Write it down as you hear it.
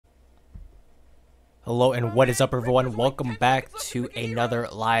Hello and what is up everyone, welcome back to another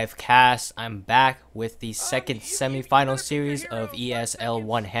live cast. I'm back with the second semi-final series of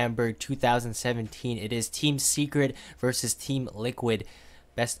ESL Hamburg 2017. It is Team Secret versus Team Liquid.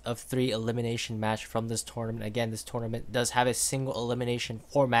 Best of 3 elimination match from this tournament. Again, this tournament does have a single elimination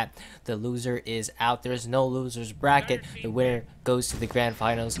format. The loser is out. There's no losers bracket. The winner goes to the grand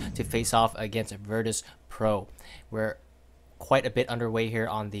finals to face off against Virtus Pro. We're quite a bit underway here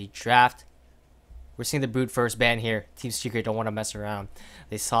on the draft. We're seeing the Brood first ban here. Team Secret don't want to mess around.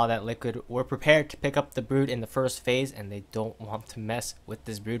 They saw that Liquid were prepared to pick up the Brood in the first phase, and they don't want to mess with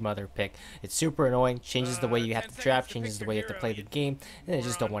this Brood Mother pick. It's super annoying, changes the way you have to draft, changes the way you have to play the game, and they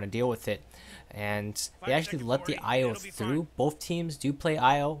just don't want to deal with it. And they actually let the IO through. Both teams do play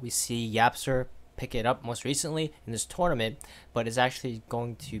IO. We see Yapster pick it up most recently in this tournament, but it's actually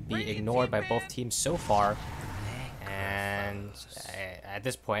going to be ignored by both teams so far. And at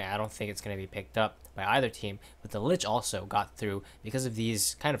this point, I don't think it's going to be picked up by either team. But the Lich also got through because of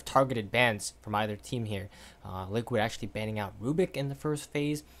these kind of targeted bans from either team here. Liquid actually banning out Rubik in the first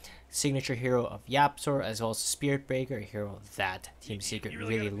phase, signature hero of Yapsor, as well as Spirit Breaker, a hero that Team Secret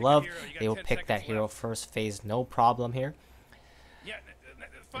really love. They will pick that hero first phase, no problem here.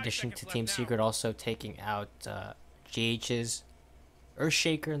 In addition to Team Secret also taking out GH's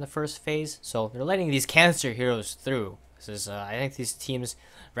Earthshaker in the first phase, so they're letting these cancer heroes through. This is I think these teams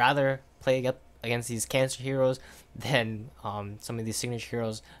rather play up against these cancer heroes than some of these signature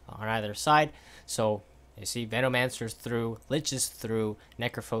heroes on either side. So you see Venomancer's through, Lich is through,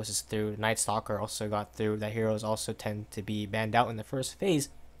 Necrophos is through, Night Stalker also got through. That heroes also tend to be banned out in the first phase.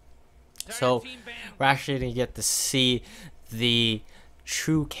 So we're actually going to get to see the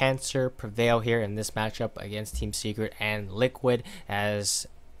true cancer prevail here in this matchup against Team Secret and Liquid, as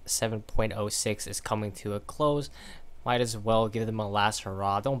 7.06 is coming to a close. Might as well give them a last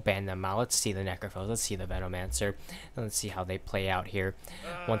hurrah. Don't ban them out. Let's see the Necrophos, let's see the Venomancer, and let's see how they play out here.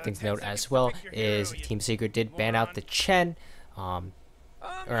 One thing to note as well is Team Secret did ban out the Chen, or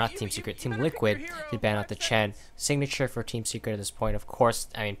not Team Secret, Team Liquid did ban out the Chen. Signature for Team Secret at this point, of course.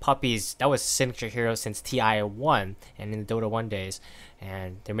 I mean, Puppies, that was signature hero since TI1 and in the Dota 1 days,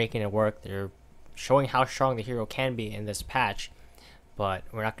 and they're making it work. They're showing how strong the hero can be in this patch, but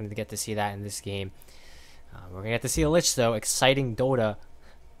we're not going to get to see that in this game. We're going to get to see a Lich though. Exciting Dota,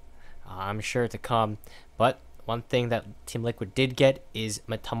 I'm sure to come. But one thing that Team Liquid did get is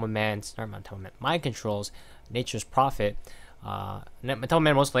Mind Controls, Nature's Prophet. Matoma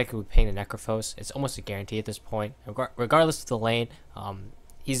Man most likely will be paying the Necrophos. It's almost a guarantee at this point. Regardless of the lane,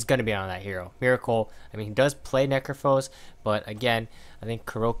 he's going to be on that hero. Miracle, I mean, he does play Necrophos, but again, I think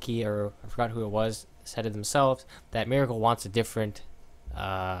Kuroki, or I forgot who it was, said it themselves that Miracle wants a different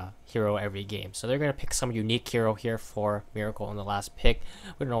hero every game. So they're going to pick some unique hero here for Miracle in the last pick.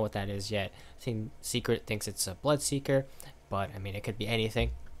 We don't know what that is yet. Team Secret thinks it's a Bloodseeker, but I mean, it could be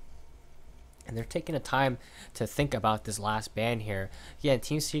anything. And they're taking the time to think about this last ban here. Yeah,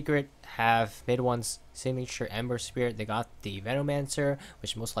 Team Secret have mid one's signature Ember Spirit. They got the Venomancer,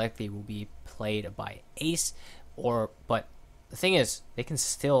 which most likely will be played by Ace. But the thing is, they can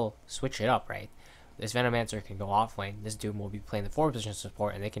still switch it up, right? This Venomancer can go off lane. This Doom will be playing the 4th position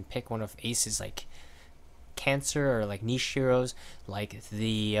support, and they can pick one of Ace's like cancer or like niche heroes, like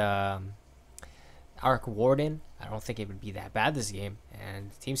the Arc Warden. I don't think it would be that bad this game,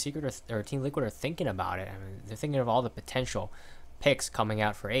 and Team Secret or Team Liquid are thinking about it. I mean, they're thinking of all the potential picks coming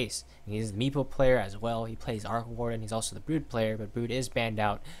out for Ace. And he's the Meepo player as well. He plays Arc Warden. He's also the Brood player, but Brood is banned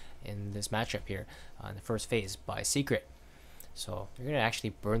out in this matchup here in the first phase by Secret. So they're going to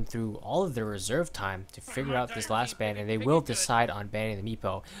actually burn through all of their reserve time to figure out this last ban, and they will decide on banning the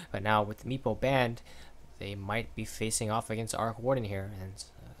Meepo. But now with the Meepo banned, they might be facing off against Arc Warden here, and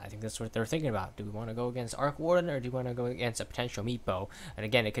I think that's what they're thinking about. Do we want to go against Arc Warden, or do we want to go against a potential Meepo? And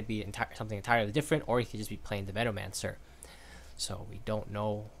again, it could be something entirely different, or you could just be playing the Venomancer. So we don't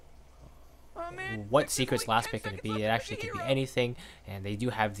know what Secret's last pick going to be. It actually could be anything, and they do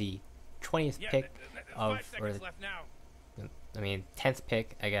have the 20th pick of, or I mean 10th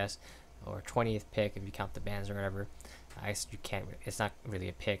pick, I guess, or 20th pick if you count the bans or whatever. I guess you can't. It's not really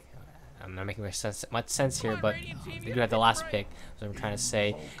a pick. I'm not making much sense here, but they do have the last pick, so I'm trying to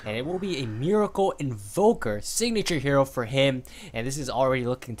say. And it will be a Miracle Invoker, signature hero for him, and this is already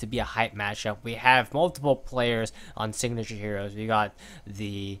looking to be a hype matchup. We have multiple players on signature heroes. We got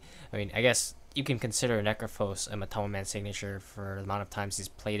the, I mean, I guess you can consider Necrophos a Matoma Man signature for the amount of times he's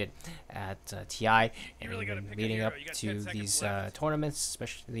played it at TI, and leading up to these tournaments,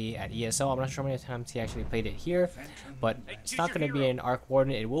 especially at ESL. I'm not sure how many times he actually played it here, but it's not going to be an Arc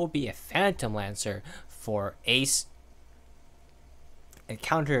Warden. It will be a Phantom Lancer for Ace, and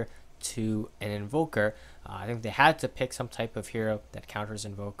counter to an Invoker. I think they had to pick some type of hero that counters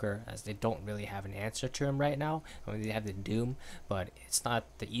Invoker, as they don't really have an answer to him right now. I mean, they have the Doom, but it's not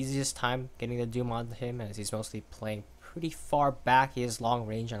the easiest time getting the Doom onto him, as he's mostly playing pretty far back. He has long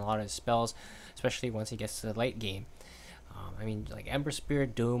range on a lot of his spells, especially once he gets to the late game. I mean, like Ember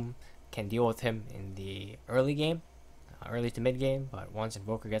Spirit, Doom can deal with him in the early game, early to mid game, but once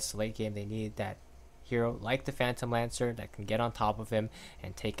Invoker gets to late game, they need that hero like the Phantom Lancer that can get on top of him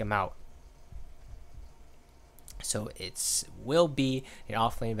and take him out. So it will be an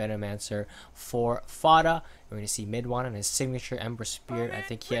offlane Venomancer for Fada. We're going to see mid one on his signature Ember Spirit. I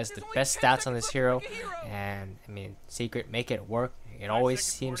think he has the best stats on this hero, and I mean, Secret make it work. It always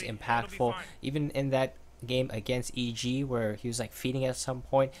seems impactful, even in that game against EG where he was like feeding at some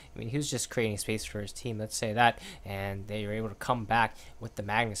point. I mean, he was just creating space for his team, let's say that, and they were able to come back with the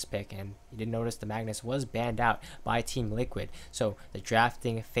Magnus pick. And you did notice the Magnus was banned out by Team Liquid, so the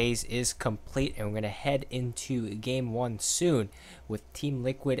drafting phase is complete, and we're going to head into game one soon with Team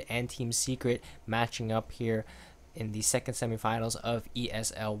Liquid and Team Secret matching up here in the second semifinals of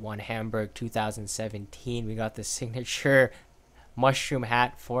ESL Hamburg 2017. We got the signature mushroom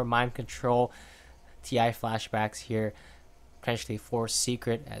hat for Mind Control. TI flashbacks here, potentially for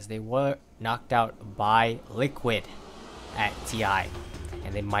Secret, as they were knocked out by Liquid at TI,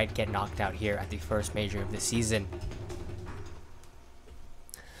 and they might get knocked out here at the first major of the season.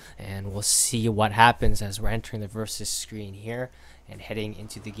 And we'll see what happens as we're entering the versus screen here and heading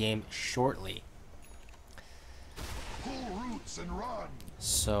into the game shortly.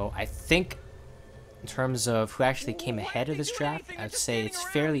 So I think in terms of who actually came ahead of this draft, I'd say it's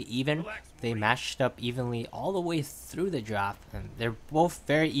fairly even. They matched up evenly all the way through the draft, and they're both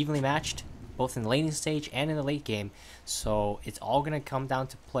very evenly matched, both in the laning stage and in the late game. So it's all going to come down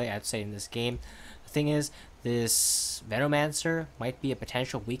to play, I'd say, in this game. The thing is, this Venomancer might be a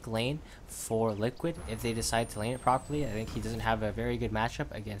potential weak lane for Liquid if they decide to lane it properly. I think he doesn't have a very good matchup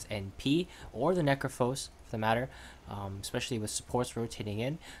against NP or the Necrophos, for the matter, especially with supports rotating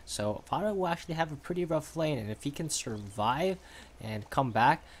in. So Fada will actually have a pretty rough lane, and if he can survive and come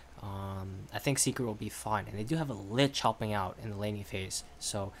back, I think Secret will be fine. And they do have a Lich helping out in the laning phase,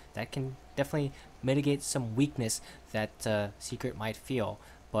 so that can definitely mitigate some weakness that Secret might feel.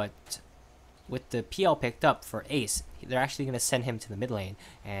 But with the PL picked up for Ace, they're actually going to send him to the mid lane,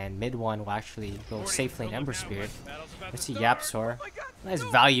 and mid one will actually go safe lane Ember Spirit. Let's see Yapsor. Nice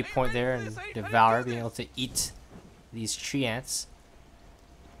value point there, and Devour being able to eat these tree ants.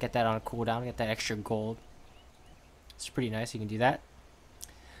 Get that on a cooldown, get that extra gold. It's pretty nice, you can do that.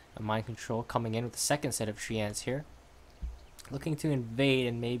 A Mind Control coming in with the second set of tree ants here. Looking to invade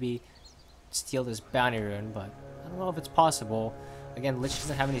and maybe steal this bounty rune, but I don't know if it's possible. Again, Lich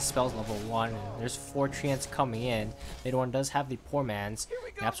doesn't have any spells level 1, and there's 4 treants coming in. Mid one does have the poor man's.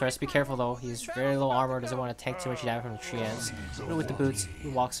 Yapsor has to be careful though. He's very low armor, doesn't want to tank too much damage from the treants. But with the boots, he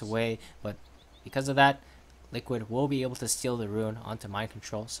walks away. But because of that, Liquid will be able to steal the rune onto Mind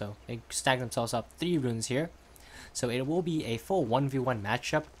Control. So they stack themselves up 3 runes here. So it will be a full 1v1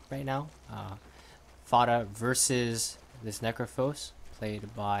 matchup right now. Fada versus this Necrophos,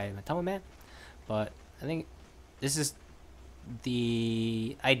 played by Matama Man. But I think this is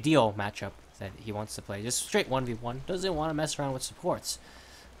the ideal matchup that he wants to play. Just straight 1v1. Doesn't want to mess around with supports.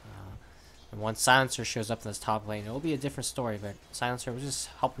 And once Silencer shows up in this top lane, it will be a different story. But Silencer was just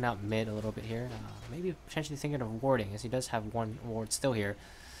helping out mid a little bit here. Maybe potentially thinking of warding, as he does have one ward still here.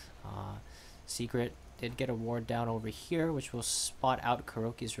 Secret did get a ward down over here, which will spot out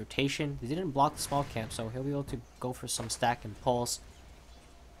Kuroki's rotation. He didn't block the small camp, so he'll be able to go for some stack and pulse.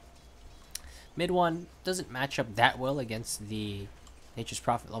 Mid one doesn't match up that well against the Nature's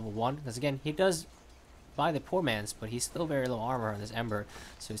Prophet level 1, because again, he does buy the poor man's, but he's still very low armor on this Ember,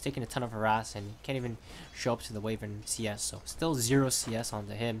 so he's taking a ton of harass and can't even show up to the wave in CS, so still 0 CS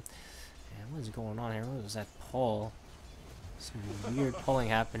onto him. And what is going on here? What was that pull? Some weird pulling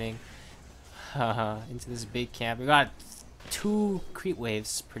happening into this big camp. We got 2 creep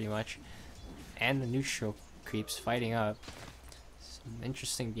waves pretty much, and the neutral creeps fighting up. Some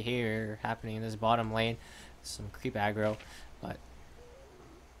interesting behavior happening in this bottom lane. Some creep aggro, but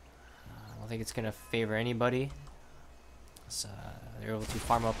I don't think it's gonna favor anybody. So, they're able to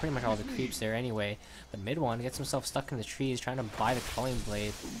farm out pretty much all the creeps there anyway. But mid one gets himself stuck in the trees trying to buy the Culling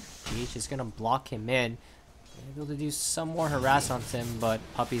Blade. GH is gonna block him in. Able to do some more harass on him, but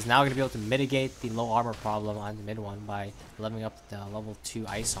Puppy's now going to be able to mitigate the low armor problem on the mid one by leveling up the level 2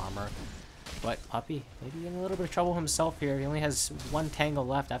 ice armor. But Puppy maybe in a little bit of trouble himself here. He only has 1 tangle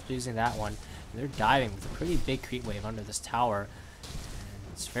left after using that one. And they're diving with a pretty big creep wave under this tower.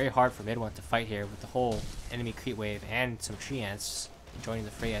 And it's very hard for mid one to fight here with the whole enemy creep wave and some tree ants joining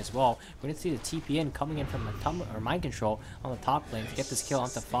the fray as well. We're going to see the TPN coming in from Mind Control on the top lane to get this kill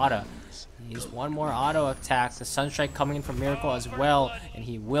onto Fada. He's one more auto attack. The Sunstrike coming in from Miracle as well, and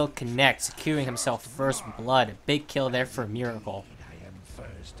he will connect, securing himself first blood. Big kill there for Miracle.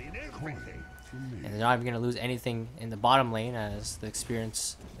 And they're not even going to lose anything in the bottom lane, as the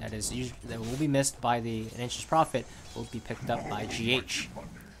experience that will be missed by the Nature's Prophet will be picked up by GH.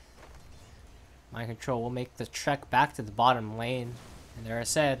 Mind Control will make the trek back to the bottom lane. And there I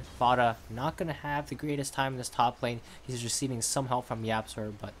said, Fada not going to have the greatest time in this top lane. He's receiving some help from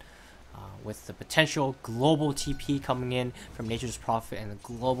Yapsor, but with the potential global TP coming in from Nature's Prophet and the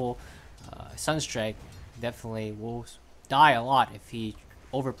global Sunstrike, definitely will die a lot if he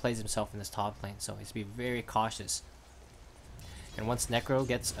overplays himself in this top lane. So he has to be very cautious. And once Necro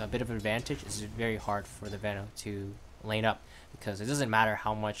gets a bit of an advantage, it's very hard for the Venom to lane up, because it doesn't matter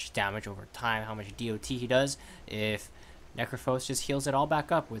how much damage over time, how much DOT he does, if Necrophos just heals it all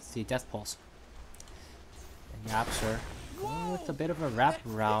back up with the Death Pulse. And Yapsor going with a bit of a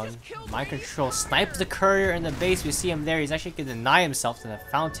wraparound. Mind Control snipes the courier in the base. We see him there. He's actually going to deny himself to the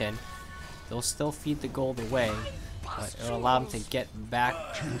fountain. They'll still feed the gold away, but it'll allow him to get back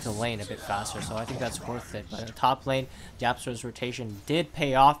into lane a bit faster, so I think that's worth it. But in the top lane, Yapsor's rotation did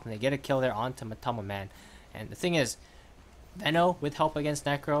pay off, and they get a kill there onto Matama Man. And the thing is, Venno with help against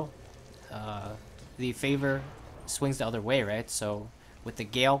Necro, the favor swings the other way, right? So with the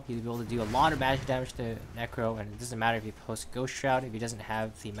Gale, he'll be able to do a lot of magic damage to Necro, and it doesn't matter if he posts Ghost Shroud. If he doesn't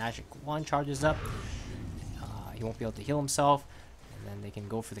have the magic wand charges up, he won't be able to heal himself, and then they can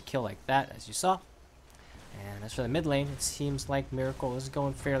go for the kill like that, as you saw. And as for the mid lane, it seems like Miracle is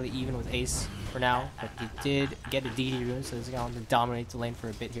going fairly even with Ace for now, but he did get a DD rune, so he's going to dominate the lane for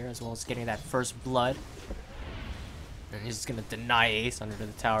a bit here, as well as getting that first blood. And he's just going to deny Ace under the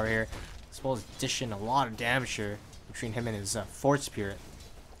tower here, as well as dishing a lot of damage here between him and his Fort Spirit.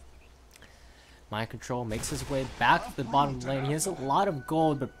 Mind Control makes his way back to the bottom lane. He has a lot of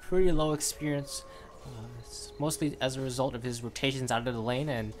gold, but pretty low experience. It's mostly as a result of his rotations out of the lane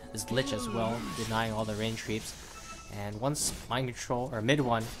and his Lich as well, denying all the range creeps. And once Mind Control, or mid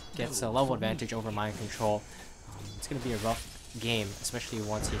one, gets a level advantage over Mind Control, it's going to be a rough game, especially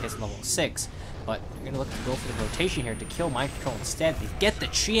once he hits level 6. But they're going to look to go for the rotation here to kill Mind Control instead. They get the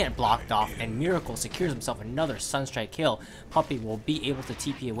Treant blocked off, and Miracle secures himself another Sunstrike kill. Puppey will be able to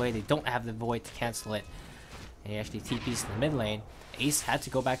TP away. They don't have the Void to cancel it. And he actually TPs in the mid lane. Ace had to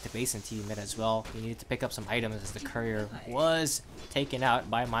go back to base and TP mid as well. He needed to pick up some items as the courier was taken out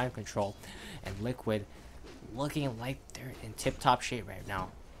by Mind Control. And Liquid looking like they're in tip-top shape right now.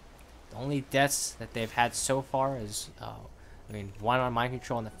 The only deaths that they've had so far is one on Mind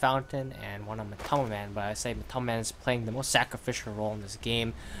Control in the Fountain and one on Matama Man, but I say Matama Man is playing the most sacrificial role in this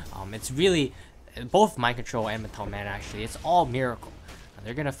game. It's really both Mind Control and Matama Man, actually. It's all Miracle.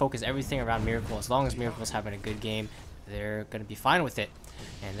 They're going to focus everything around Miracle. As long as Miracle's having a good game, they're going to be fine with it.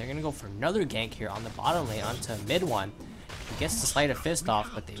 And they're going to go for another gank here on the bottom lane onto mid one. He gets the Sleight of Fist off,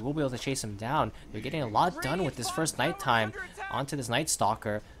 but they will be able to chase him down. They're getting a lot done with this first nighttime onto this Night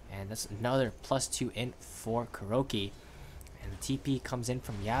Stalker, and that's another +2 int for Kuroki. And the TP comes in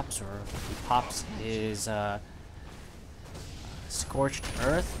from Yapsor. He pops his Scorched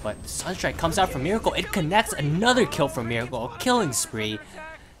Earth, but the Sunstrike comes out from Miracle. It connects, another kill from Miracle, a killing spree.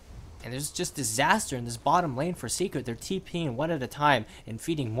 And there's just disaster in this bottom lane for Secret. They're TPing one at a time and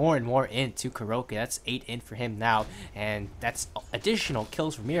feeding more and more into Kuroki. That's 8 int for him now, and that's additional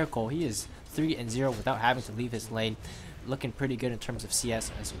kills for Miracle. He is 3-0 without having to leave his lane. Looking pretty good in terms of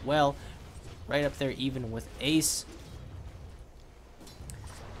CS as well. Right up there even with Ace.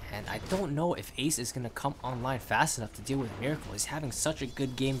 And I don't know if Ace is going to come online fast enough to deal with Miracle. He's having such a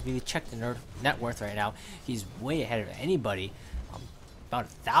good game. If you check the net worth right now, he's way ahead of anybody. About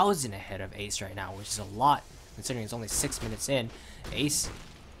 1,000 ahead of Ace right now, which is a lot considering it's only 6 minutes in. Ace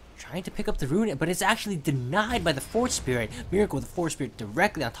trying to pick up the rune, but it's actually denied by the Fort Spirit. Miracle with the Fort Spirit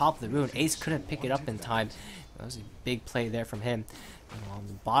directly on top of the rune. Ace couldn't pick it up in time. That was a big play there from him. And on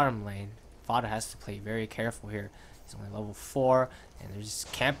the bottom lane, Fada has to play very careful here. He's only level 4, and they're just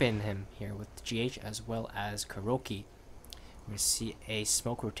camping him here with GH as well as Kuroki. We see a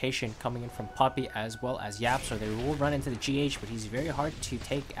smoke rotation coming in from Puppey as well as Yapsor. They will run into the GH, but he's very hard to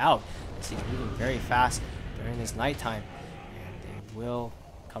take out as he's moving very fast during this nighttime. And they will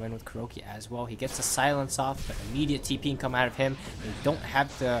come in with Kuroki as well. He gets the silence off, but immediate TP can come out of him. They don't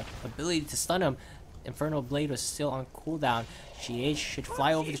have the ability to stun him. Infernal Blade was still on cooldown. GH should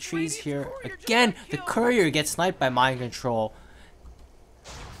fly over the trees here. Again, the courier gets sniped by Mind Control.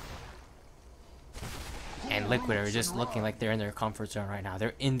 And Liquid are just looking like they're in their comfort zone right now.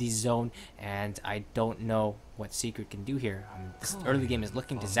 They're in the zone, and I don't know what Secret can do here. This early game is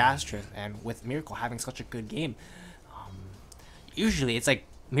looking disastrous, and with Miracle having such a good game, usually it's like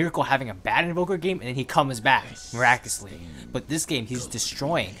Miracle having a bad Invoker game, and then he comes back miraculously. But this game, he's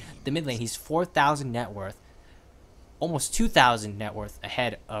destroying the mid lane. He's 4,000 net worth, almost 2,000 net worth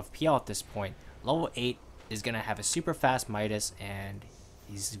ahead of PL at this point. Level 8 is going to have a super fast Midas, and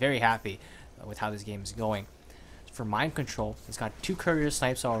he's very happy with how this game is going. For mind control, he's got 2 courier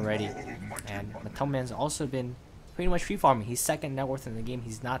snipes already, and Matoman's also been pretty much free farming. He's second net worth in the game.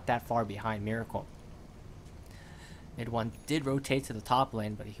 He's not that far behind Miracle. Mid one did rotate to the top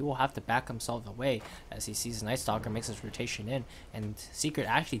lane, but he will have to back himself away as he sees Night Stalker makes his rotation in, and Secret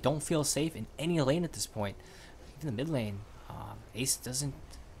actually don't feel safe in any lane at this point. Even the mid lane, Ace doesn't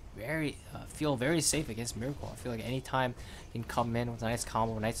feel very safe against Miracle. I feel like anytime he can come in with a nice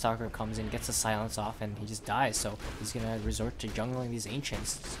combo, Night Stalker comes in, gets the silence off, and he just dies. So he's gonna resort to jungling these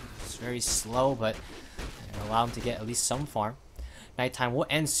Ancients. It's very slow, but allow him to get at least some farm. Nighttime will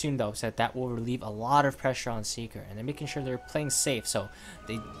end soon though, so that will relieve a lot of pressure on Seeker, and they're making sure they're playing safe. So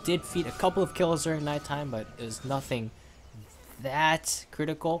they did feed a couple of kills during nighttime, but it was nothing that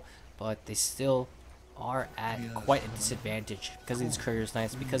critical. But they still are at quite a disadvantage because of these courier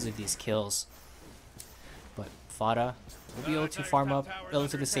snipes, because of these kills. But Fada will be able to farm up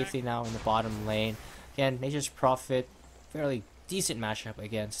relatively safely now in the bottom lane. Again, Nature's Prophet, fairly decent matchup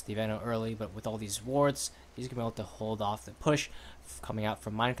against the Venom early, but with all these wards, he's gonna be able to hold off the push coming out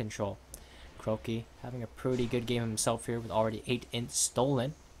from mind control. Croaky having a pretty good game himself here with already 8 ints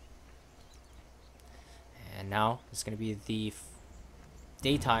stolen. And now it's gonna be the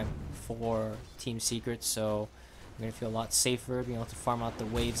daytime for Team Secret, so I'm gonna feel a lot safer being able to farm out the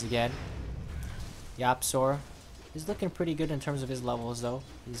waves again. Yapsor is looking pretty good in terms of his levels though.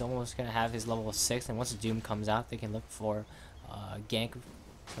 He's almost gonna have his level 6, and once Doom comes out, they can look for gank,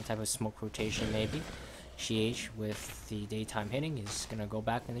 some type of smoke rotation maybe. GH with the daytime hitting is gonna go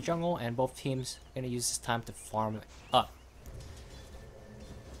back in the jungle, and both teams are gonna use this time to farm up.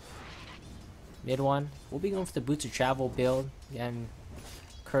 Mid one, we'll be going for the Boots of Travel build. Again,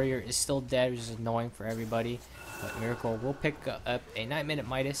 Courier is still dead, which is annoying for everybody. But Miracle will pick up a 9-minute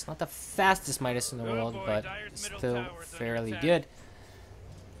Midas. Not the fastest Midas in the world, but still fairly good.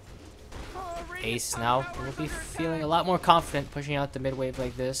 Ace now will be feeling a lot more confident pushing out the mid wave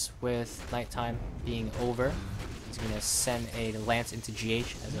like this with nighttime being over. He's going to send a Lance into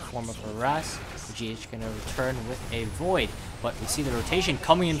GH as a form of harass. GH going to return with a Void, but we see the rotation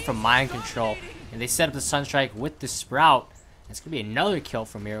coming in from mind control, and they set up the Sunstrike with the Sprout. It's going to be another kill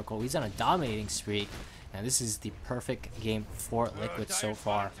for Miracle. He's on a dominating streak. Now this is the perfect game for Liquid so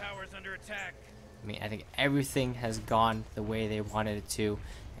far. I mean, I think everything has gone the way they wanted it to.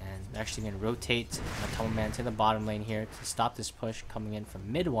 And they're actually going to rotate Matoman to the bottom lane here to stop this push coming in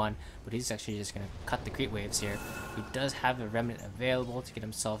from mid one. But he's actually just going to cut the creep waves here. He does have the Remnant available to get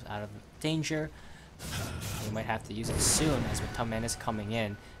himself out of danger. He might have to use it soon as Matoman is coming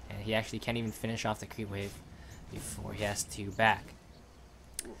in. And he actually can't even finish off the creep wave before he has to back.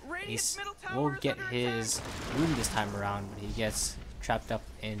 Ace will get his room this time around, but he gets trapped up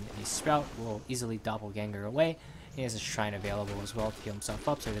in a Sprout. Will easily doppelganger away. He has his Shrine available as well to heal himself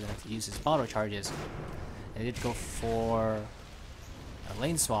up, so he doesn't have to use his bottle charges. They did go for a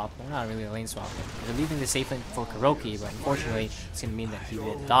lane swap. Well, not really a lane swap. They're leaving the safe lane for Kuroki, but unfortunately, it's going to mean that he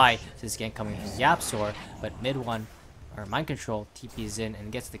will die to this gank coming from Yapsor. But mid one, or mind control, TP's in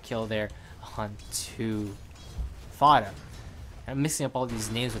and gets the kill there onto Fada. I'm mixing up all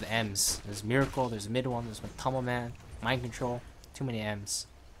these names with M's. There's Miracle, there's mid one, there's Tumbleman, mind control, too many M's.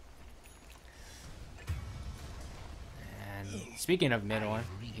 Speaking of mid one,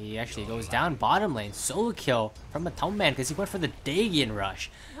 he actually goes down bottom lane, solo kill from a Tumbleman because he went for the Dagon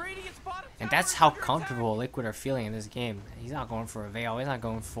rush. And that's how comfortable Liquid are feeling in this game. He's not going for a Veil, he's not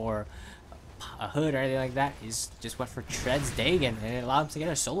going for a hood or anything like that. He's just went for Tread's Dagon, and it allowed him to get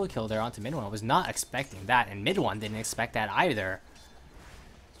a solo kill there onto mid one. I was not expecting that, and mid one didn't expect that either.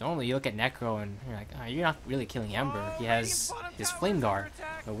 Normally you look at Necro and you're like, oh, you're not really killing Ember. He has his Flame Guard,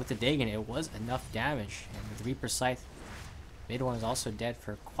 but with the Dagon it was enough damage. And with Reaper Scythe, mid one is also dead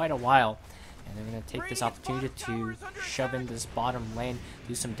for quite a while, and they're going to take this opportunity to shove in this bottom lane,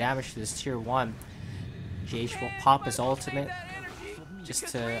 do some damage to this tier 1. GH will pop his ultimate just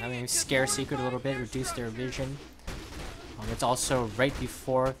to, I mean, scare Secret a little bit, reduce their vision. It's also right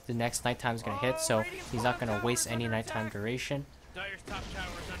before the next nighttime is going to hit, so he's not going to waste any nighttime duration.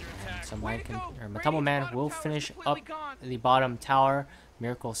 So Tumbleman will finish up the bottom tower.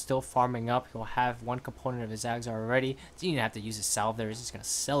 Miracle still farming up. He'll have one component of his Ags already. Didn't even have to use his salve there. He's just going to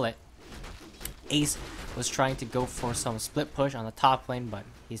sell it. Ace was trying to go for some split push on the top lane, but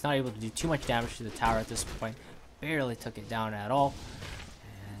he's not able to do too much damage to the tower at this point. Barely took it down at all.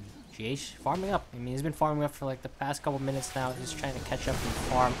 And GH farming up. I mean, he's been farming up for like the past couple minutes now. He's trying to catch up and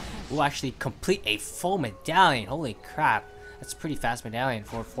farm. Will actually complete a full medallion. Holy crap. That's a pretty fast medallion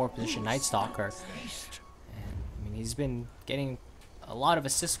for a 4th position Night Stalker. And I mean, he's been getting a lot of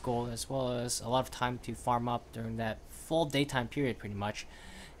assist gold as well as a lot of time to farm up during that full daytime period pretty much.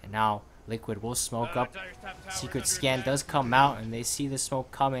 And now Liquid will smoke up. Secret scan does come out and they see the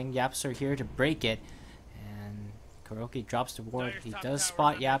smoke coming. Yapsor here to break it. And Kuroki drops the ward. He does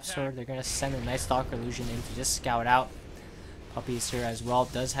spot Yapsor. They're going to send the Night Stalker illusion in to just scout out. Puppy's here as well.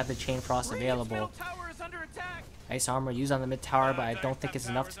 Does have the Chain Frost available. Ice armor used on the mid tower, but I don't think it's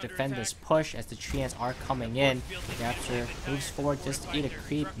enough to defend this push as the treants are coming in. Yapsor moves forward just to eat a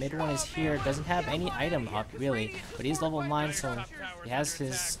creep. Mid one is here, doesn't have any item up really, but he's level 9, so he has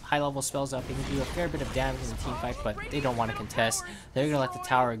his high level spells up. He can do a fair bit of damage in the team fight, but they don't want to contest. They're gonna let the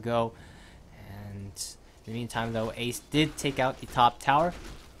tower go. And in the meantime, though, Ace did take out the top tower.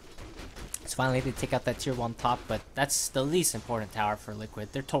 So finally they take out that tier 1 top, but that's the least important tower for Liquid.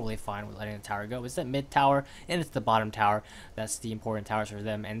 They're totally fine with letting the tower go. It's the mid tower and it's the bottom tower. That's the important towers for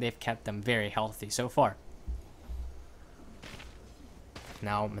them, and they've kept them very healthy so far.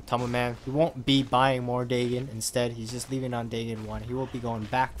 Now Matoma Man, he won't be buying more Dagon. Instead, he's just leaving on Dagon 1. He will be going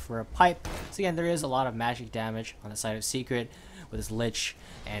back for a pipe. So again, there is a lot of magic damage on the side of Secret with his Lich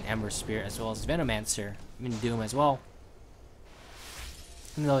and Ember Spear, as well as Venomancer, even Doom as well.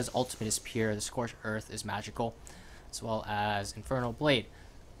 Even though his ultimate is pure, the Scorched Earth is magical, as well as Infernal Blade.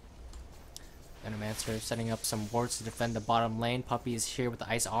 Venomancer setting up some wards to defend the bottom lane. Puppy is here with the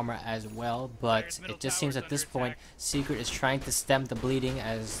ice armor as well, but it just seems at this point Secret is trying to stem the bleeding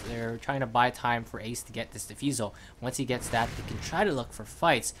as they're trying to buy time for Ace to get this defusal. Once he gets that, they can try to look for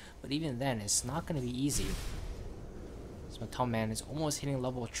fights, but even then, it's not going to be easy. So Tom Man is almost hitting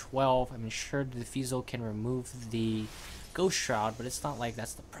level 12. I mean, sure, the defusal can remove the Ghost Shroud, but it's not like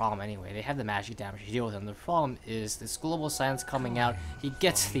that's the problem anyway. They have the magic damage to deal with them. The problem is this global silence coming out. He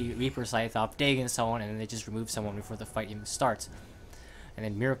gets the Reaper Scythe off, Dagon someone, and then they just remove someone before the fight even starts. And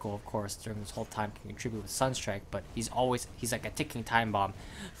then Miracle, of course, during this whole time can contribute with Sunstrike, but he's like a ticking time bomb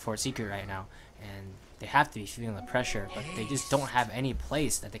for Secret right now. And they have to be feeling the pressure, but they just don't have any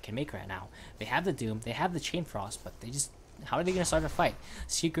place that they can make right now. They have the Doom, they have the Chain Frost, but they just, how are they going to start a fight?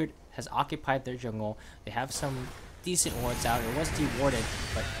 Secret has occupied their jungle. They have some decent wards out. It was dewarded,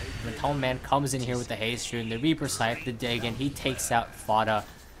 but the Tall Man comes in here with the Haste Rune, the Reaper Scythe, the Dagon. He takes out Fada,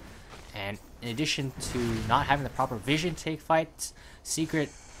 and in addition to not having the proper vision to take fights,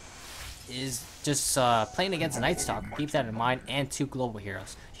 Secret is just playing against a Night Stalker. Keep that in mind, and 2 global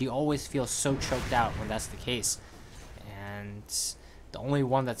heroes. He always feels so choked out when that's the case, and the only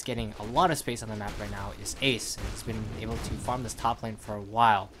one that's getting a lot of space on the map right now is Ace, and he's been able to farm this top lane for a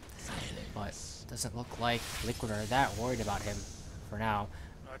while, but doesn't look like Liquid are that worried about him for now.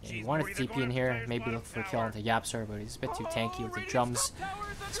 He wanted to TP in here, maybe look for a kill onto Yapsor, but he's a bit too tanky with the drums,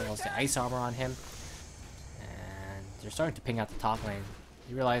 as well as the ice armor on him. And they're starting to ping out the top lane.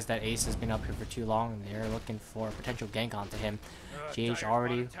 You realize that Ace has been up here for too long, and they're looking for a potential gank onto him. GH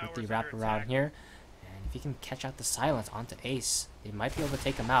already with the wrap around here, and if he can catch out the silence onto Ace, they might be able to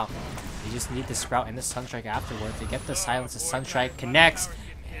take him out. They just need the Sprout and the Sunstrike afterwards. They get the silence, the Sunstrike connects.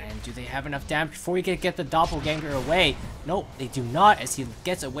 And do they have enough damage before he can get the Doppelganger away? Nope, they do not, as he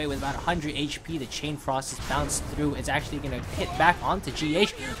gets away with about 100 HP. The Chain Frost is bounced through. It's actually going to hit back onto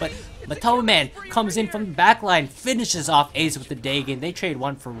GH, but Matoma Man comes in from the backline, finishes off Ace with the Dagon. They trade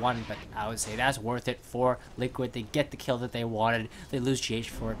 1 for 1, but I would say that's worth it for Liquid. They get the kill that they wanted. They lose GH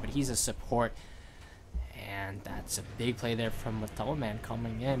for it, but he's a support. And that's a big play there from Matoma Man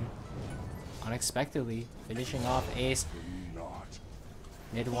coming in unexpectedly, finishing off Ace.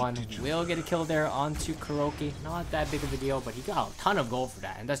 Mid one will get a kill there onto Kuroki. Not that big of a deal, but he got a ton of gold for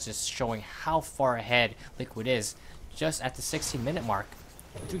that, and that's just showing how far ahead Liquid is. Just at the 16-minute mark,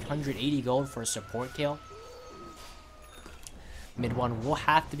 380 gold for a support kill. Mid one will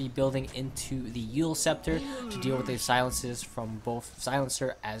have to be building into the Yule Scepter to deal with the silences from both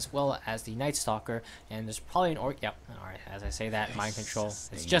Silencer as well as the Night Stalker, and there's probably an Orchid. Yep, alright, as I say that, Mind Control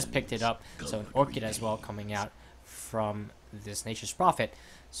has just picked it up, so an Orchid as well coming out from this Nature's Prophet.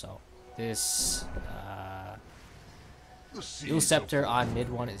 So this Yule Scepter on mid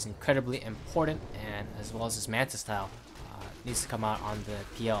one is incredibly important, and as well as his Manta Style needs to come out on the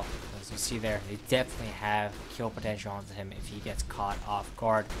PL. As you see there, they definitely have kill potential onto him if he gets caught off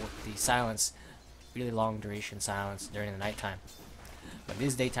guard with the silence, really long duration silence during the nighttime. But it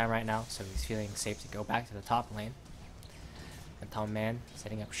is daytime right now, so he's feeling safe to go back to the top lane. Metal Man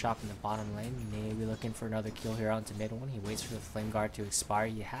setting up shop in the bottom lane. Maybe looking for another kill here onto mid one. He waits for the flame guard to expire.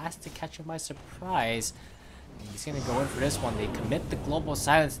 He has to catch him by surprise. And he's gonna go in for this one. They commit the global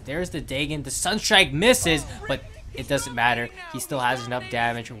silence. There's the Dagon. The Sunstrike misses, but it doesn't matter. He still has enough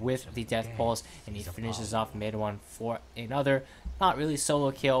damage with the Death Pulse, and he finishes off mid one for another, not really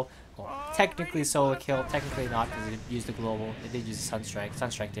solo kill. Well, technically solo kill, technically not, because they used the global. They did use the Sunstrike.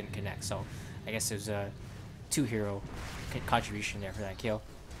 Sunstrike didn't connect, so I guess it was a two-hero contribution there for that kill.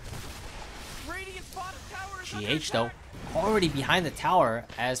 GH though, already behind the tower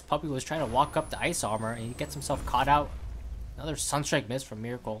as Puppy was trying to walk up the ice armor, and he gets himself caught out. Another Sunstrike miss from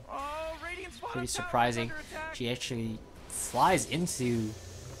Miracle. Pretty surprising. She actually flies into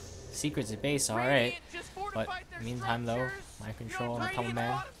Secret's base, alright. But in the meantime though, Mind Control and Metal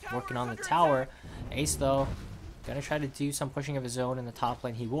Man working on the tower. Ace though, gonna try to do some pushing of his own in the top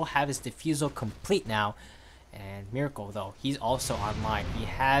lane. He will have his defusal complete now. And Miracle though, he's also online. He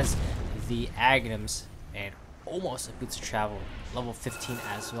has the Aghanims and almost a Boots of Travel, level 15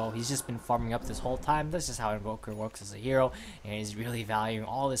 as well. He's just been farming up this whole time. This is how Invoker works as a hero, and he's really valuing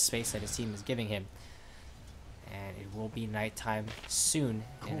all this space that his team is giving him. And it will be nighttime soon,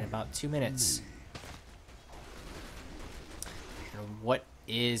 in about 2 minutes. And what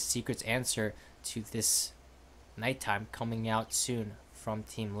is Secret's answer to this nighttime coming out soon from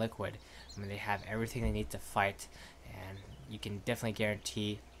Team Liquid? I mean, they have everything they need to fight, and you can definitely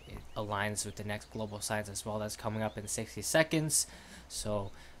guarantee it aligns with the next global science as well. That's coming up in 60 seconds.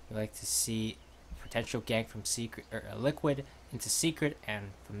 So we like to see potential gank from Secret or Liquid into Secret, and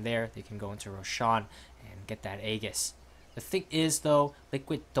from there they can go into Roshan and get that Aegis. The thing is though,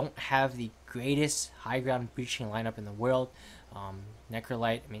 Liquid don't have the greatest high ground breaching lineup in the world.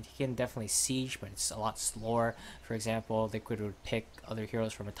 Necrolite, I mean, he can definitely siege, but it's a lot slower. For example, Liquid would pick other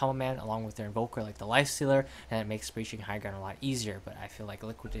heroes from a Tunnel Man along with their Invoker like the Lifestealer, and it makes breaching high ground a lot easier. But I feel like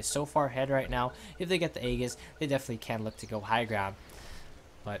Liquid is so far ahead right now. If they get the Aegis, they definitely can look to go high ground.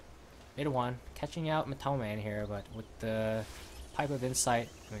 But mid one, catching out Metal Man here, but with the Pipe of Insight,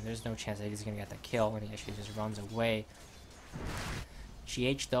 I mean, there's no chance that he's going to get that kill when he actually just runs away.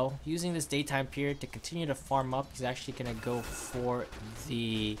 GH though, using this daytime period to continue to farm up. He's actually going to go for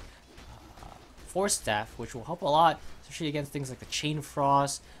the Force Staff, which will help a lot, especially against things like the Chain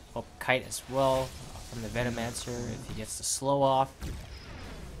Frost, help Kite as well from the Venomancer if he gets the slow off. And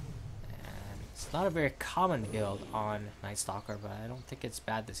it's not a very common build on Night Stalker, but I don't think it's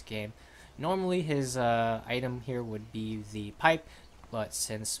bad this game. Normally his item here would be the Pipe, but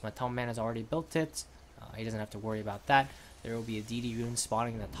since Metal Man has already built it, he doesn't have to worry about that. There will be a DD rune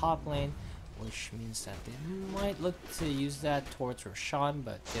spawning in the top lane, which means that they might look to use that towards Roshan,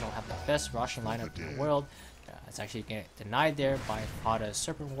 but they don't have the best Roshan lineup in the world. It's actually getting denied there by Fada's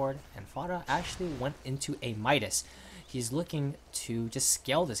Serpent Ward, and Fada actually went into a Midas. He's looking to just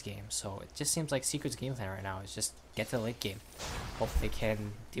scale this game, so it just seems like Secret's game plan right now is just get to the late game. Hope they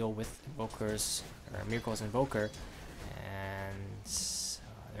can deal with Invokers, or Miracle's Invoker, and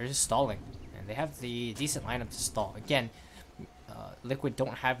they're just stalling. And they have the decent lineup to stall. Again, Liquid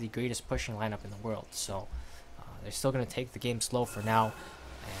don't have the greatest pushing lineup in the world, so they're still going to take the game slow for now.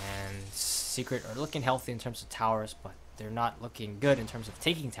 And Secret are looking healthy in terms of towers, but they're not looking good in terms of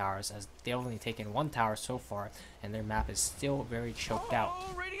taking towers, as they've only taken 1 tower so far, and their map is still very choked out.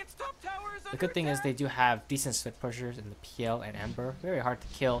 The good thing is they do have decent split pushers in the PL and Ember, very hard to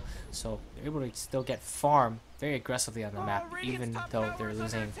kill, so they're able to still get farm very aggressively on the map, even though they're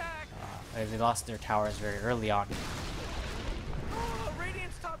losing, they lost their towers very early on.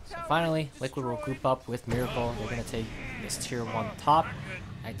 So finally, Liquid will group up with Miracle. They're going to take this tier 1 top.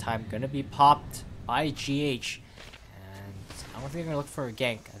 Nighttime going to be popped by GH. And I don't think they're going to look for a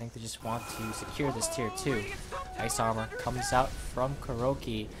gank. I think they just want to secure this tier 2. Ice Armor comes out from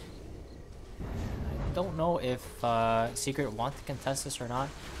Kuroki. I don't know if Secret want to contest this or not.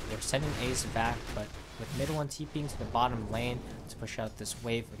 They're sending Ace back, but with mid 1 TPing to the bottom lane to push out this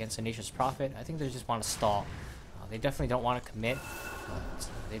wave against the Nature's Prophet, I think they just want to stall. They definitely don't want to commit, but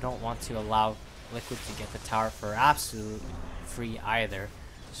they don't want to allow Liquid to get the tower for absolute free either.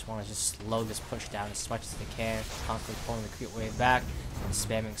 Just want to just slow this push down as much as they can, constantly pulling the creep wave back and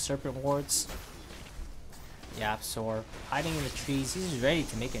spamming Serpent Wards. Yapsor hiding in the trees. He's ready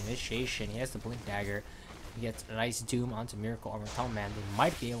to make an initiation. He has the Blink Dagger. He gets a nice Doom onto Miracle Armor Tunnel Man. They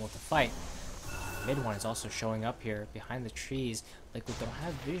might be able to fight. Mid one is also showing up here behind the trees. Liquid don't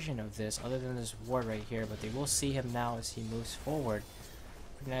have vision of this other than this ward right here, but they will see him now as he moves forward.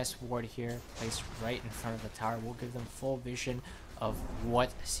 Pretty nice ward here, placed right in front of the tower. Will give them full vision of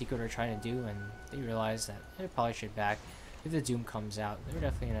what Secret are trying to do, and they realize that they probably should back. If the Doom comes out, they're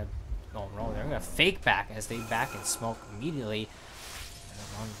definitely gonna Oh no, they're gonna fake back as they back and smoke immediately.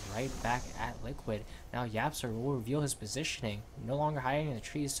 Run right back at Liquid. Now Yapster will reveal his positioning. No longer hiding in the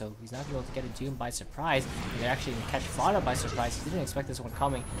trees, so he's not able to get a Doom by surprise. And they're actually going to catch Fada by surprise. He didn't expect this one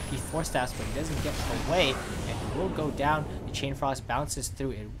coming. He force stabs, but he doesn't get away, and he will go down. The Chain Frost bounces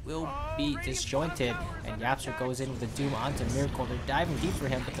through. It will be disjointed, and Yapster goes in with the Doom onto Miracle. They're diving deep for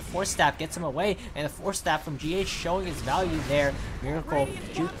him, but the force stab gets him away, and the force stab from GH showing his value there. Miracle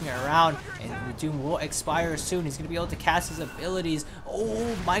juking around, and the Doom will expire soon. He's going to be able to cast his abilities.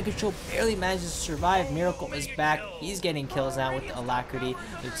 Oh, Mind Control barely manages to survive. Miracle is back. He's getting kills now with the alacrity.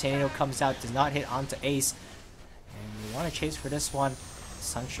 The tornado comes out, does not hit onto Ace. And we want to chase for this one.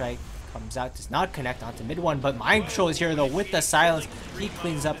 Sunstrike comes out, does not connect onto mid one, but Mind Control is here though with the silence. He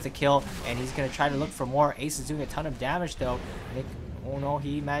cleans up the kill, and he's going to try to look for more. Ace is doing a ton of damage though. Oh no,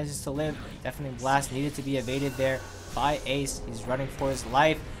 he manages to live. Definitely blast needed to be evaded there by Ace. He's running for his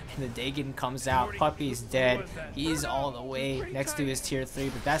life. And the Dagon comes out. Puppy's dead. He's all the way next to his tier 3,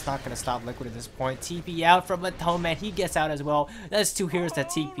 but that's not going to stop Liquid at this point. TP out from Atonement. He gets out as well. That's 2 heroes that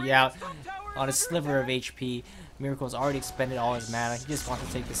TP out on a sliver of HP. Miracle's already expended all his mana. He just wants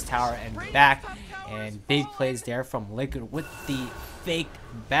to take this tower and back. And big plays there from Liquid with the fake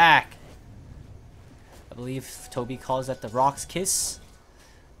back. I believe Toby calls that the Rock's Kiss.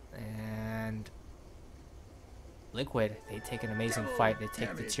 And Liquid, they take an amazing fight. They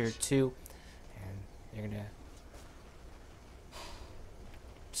take the tier 2, and they're gonna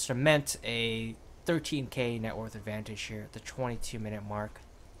cement a 13k net worth advantage here at the 22-minute mark.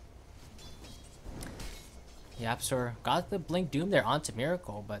 Yapster got the Blink Doom there onto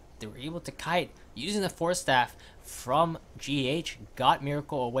Miracle, but they were able to kite using the Force Staff from GH, got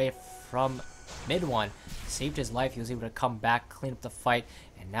Miracle away from mid one, saved his life. He was able to come back, clean up the fight,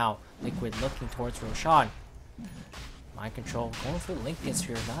 and now Liquid looking towards Roshan. Mind Control going for Lincoln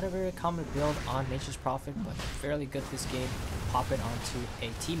Sphere. Not a very common build on Nature's Prophet, but fairly good this game. Pop it onto a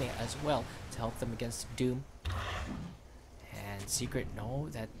teammate as well to help them against Doom. And Secret know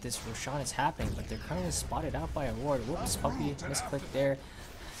that this Roshan is happening, but they're currently spotted out by a ward. Whoops, Puppy misclicked there.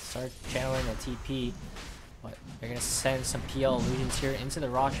 Start channeling a TP, but they're going to send some PL illusions here into the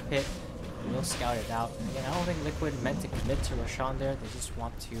Rosh Pit. We'll scout it out. Again, I don't think Liquid meant to commit to Roshan there. They just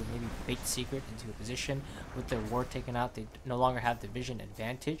want to maybe bait Secret into a position. With their ward taken out, they no longer have the vision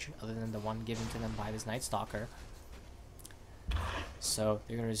advantage other than the one given to them by this Night Stalker. So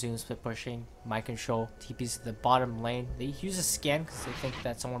they're going to resume split pushing. Mind Control TPs to the bottom lane. They use a scan because they think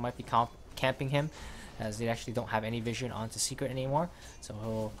that someone might be camping him, as they actually don't have any vision onto Secret anymore. So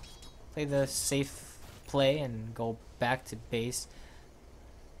he'll play the safe play and go back to base.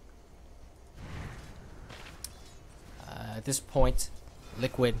 At this point,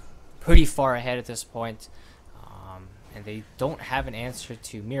 Liquid pretty far ahead at this point, and they don't have an answer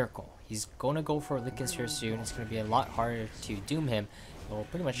to Miracle. He's going to go for Lincoln's here soon. It's going to be a lot harder to Doom him. We'll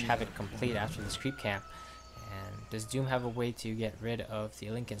pretty much have it complete after this creep camp. And does Doom have a way to get rid of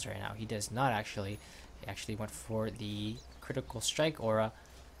the Lincolns right now? He does not actually. He actually went for the Critical Strike aura,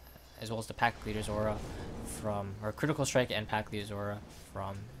 as well as the Pack Leader's aura from, or Critical Strike and Pack Leader's aura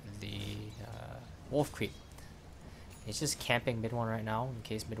from the Wolf Creep. He's just camping mid one right now in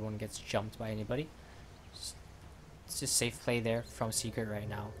case mid one gets jumped by anybody. It's just safe play there from Secret right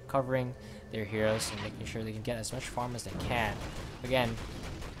now, covering their heroes and making sure they can get as much farm as they can. Again,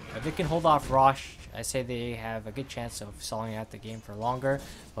 if they can hold off Rosh, I say they have a good chance of stalling out the game for longer.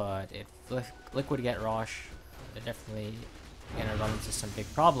 But if Liquid get Rosh, they're definitely gonna run into some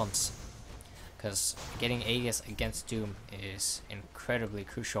big problems, because getting Aegis against Doom is incredibly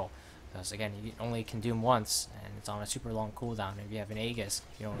crucial. Because again, you only can Doom once, and it's on a super long cooldown. If you have an Aegis,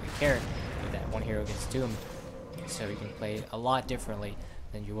 you don't really care if that one hero gets doomed. So you can play a lot differently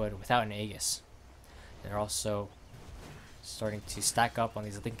than you would without an Aegis. They're also starting to stack up on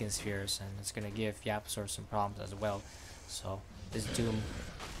these Lincoln Spheres, and it's going to give Yapsor some problems as well. So this Doom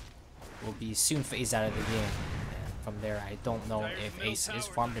will be soon phased out of the game. And from there, I don't know if Ace is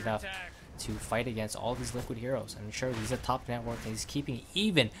farmed enough to fight against all these Liquid heroes. I'm sure he's a top network and he's keeping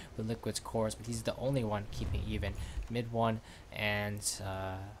even with Liquid's cores, but he's the only one keeping even. Mid one and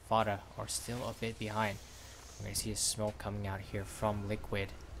Fada are still a bit behind. We're going to see a smoke coming out here from Liquid.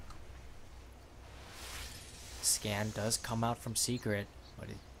 Scan does come out from Secret, but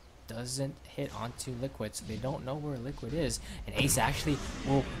it doesn't hit onto Liquid, so they don't know where Liquid is. And Ace actually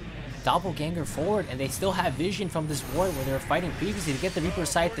will doppelganger forward, and they still have vision from this ward where they were fighting previously to get the Reaper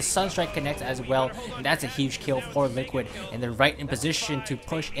sight. The Sunstrike connects as well, and that's a huge kill for Liquid, and they're right in position to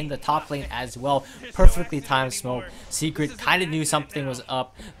push in the top lane as well. Perfectly timed smoke. Secret kind of knew something was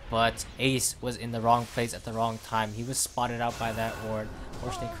up, but Ace was in the wrong place at the wrong time. He was spotted out by that ward,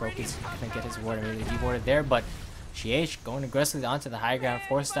 Unfortunately, Kuroki's not going to get his ward immediately dewarded there, but GH going aggressively onto the high ground.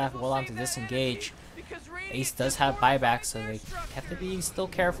 Force Staff will on to disengage. Ace does have buyback, so they have to be still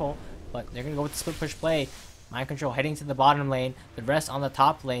careful, but they're going to go with the split push play. Mind Control heading to the bottom lane, the rest on the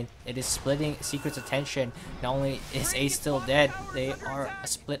top lane. It is splitting Secret's attention. Not only is Ace still dead, they are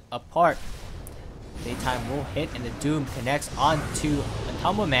split apart. Daytime will hit and the Doom connects onto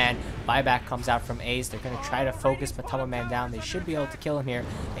Matama Man. Buyback comes out from Ace. They're going to try to focus Matama Man down. They should be able to kill him here.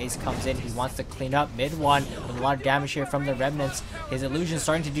 Ace comes in. He wants to clean up mid one with a lot of damage here from the Remnants. His illusion is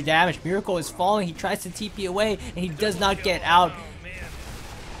starting to do damage. Miracle is falling. He tries to TP away and he does not get out.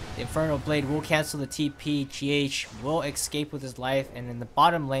 The Infernal Blade will cancel the TP. GH will escape with his life. And in the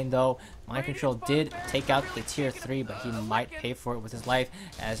bottom lane though, Mind Control did take out the tier 3, but he might pay for it with his life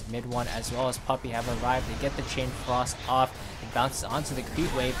as mid 1 as well as Puppey have arrived. They get the Chain Frost off. It bounces onto the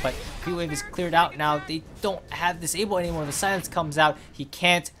Creep Wave, but Creep Wave is cleared out now. They don't have Disable anymore. The silence comes out. He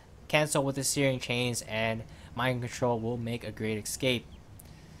can't cancel with the Searing Chains, and Mind Control will make a great escape.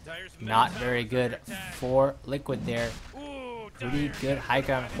 Not very good for Liquid there. Pretty good high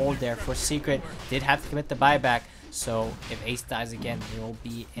ground hold there for Secret. Did have to commit the buyback, so if Ace dies again, they will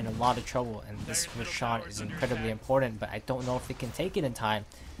be in a lot of trouble, and this with Sean is incredibly important, but I don't know if they can take it in time.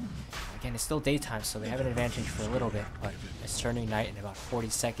 Again, it's still daytime, so they have an advantage for a little bit, but it's turning night in about 40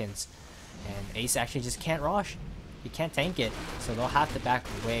 seconds, and Ace actually just can't rush. He can't tank it, so they'll have to back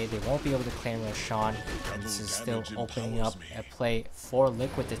away. They won't be able to claim Roshan, and this is still opening up a play for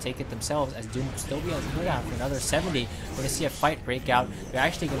Liquid to take it themselves, as Doom will still be on cooldown for another 70. We're going to see a fight break out. They're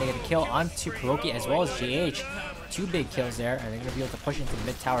actually going to get a kill onto Kuroki as well as GH. 2 big kills there, and they're going to be able to push into the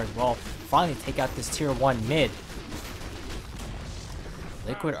mid tower as well. Finally take out this tier 1 mid.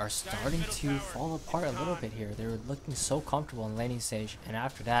 Liquid are starting to fall apart a little bit here. They were looking so comfortable in laning stage, and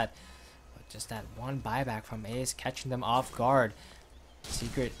after that, just that one buyback from Ace catching them off guard.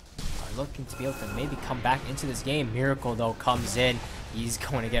 Secret are looking to be able to maybe come back into this game. Miracle though comes in. He's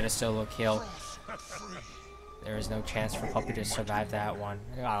going to get a solo kill. There is no chance for Puppey to survive that one.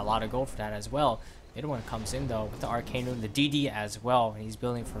 They got a lot of gold for that as well. Mid one comes in though with the Arcane Rune, the DD as well. And he's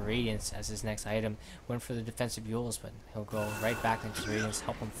building for Radiance as his next item. Went for the defensive Yules, but he'll go right back into Radiance,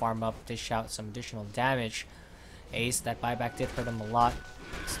 help him farm up, dish out some additional damage. Ace, that buyback did hurt him a lot.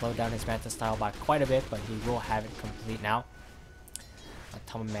 Slowed down his Manta style by quite a bit, but he will have it complete now.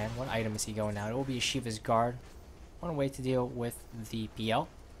 Tama Man, what item is he going now? It will be Shiva's Guard. One way to deal with the PL.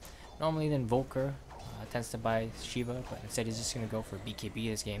 Normally the Invoker tends to buy Shiva, but instead he's just going to go for BKB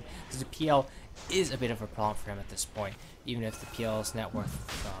this game, because the PL is a bit of a problem for him at this point, even if the PL's net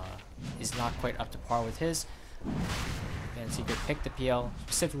worth is not quite up to par with his. And Secret picked the PL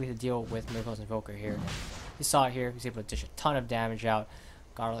specifically to deal with Miracle's Invoker here. You saw it here, he was able to dish a ton of damage out,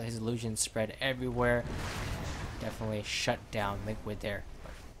 got all his illusions spread everywhere, definitely shut down Liquid there,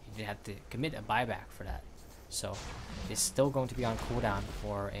 but he did have to commit a buyback for that. So it's still going to be on cooldown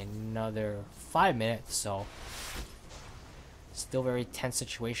for another 5 minutes, so still very tense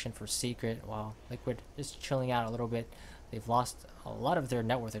situation for Secret, while Liquid is chilling out a little bit. They've lost a lot of their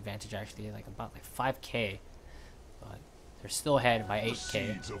net worth advantage actually, like about 5k, but they're still ahead by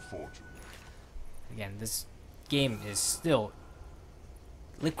 8k. Again, this game is still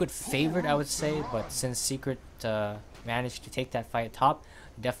Liquid favored, I would say, but since Secret managed to take that fight top,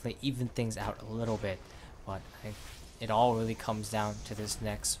 definitely even things out a little bit. But I think it all really comes down to this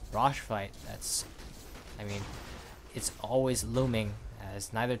next Rosh fight. I mean, it's always looming,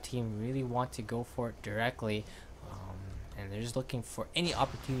 as neither team really want to go for it directly, and they're just looking for any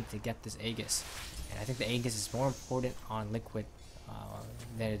opportunity to get this Aegis. And I think the Aegis is more important on Liquid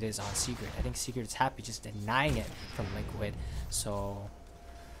than it is on Secret. I think Secret is happy just denying it from Liquid, so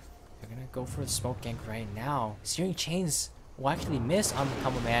they're gonna go for the smoke gank right now. Searing Chains will actually miss on the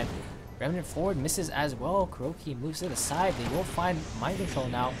Matama Man. Remnant forward misses as well. Kuroki moves to the side. They will find Mind Control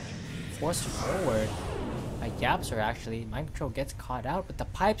now, forced forward by Gapsor. Actually, Mind Control gets caught out, but the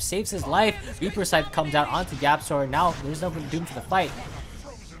pipe saves his life. Reaper Scythe comes out onto Gapsor. Now there's no Doom for the fight.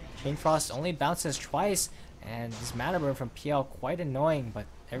 Chain Frost only bounces twice, and this mana burn from PL quite annoying, but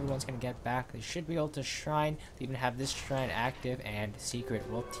everyone's gonna get back. They should be able to shrine. They even have this shrine active, and Secret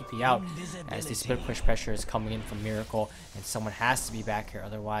will TP out as the split push pressure is coming in from Miracle, and someone has to be back here,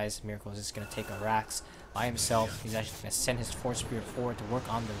 otherwise Miracle is just gonna take a Rax by himself. He's actually gonna send his Force Spirit forward to work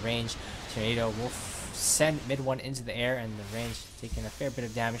on the range. Tornado will send mid one into the air, and the range taking a fair bit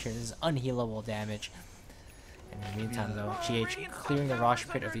of damage here. This is unhealable damage. And in the meantime though, GH clearing the Rosh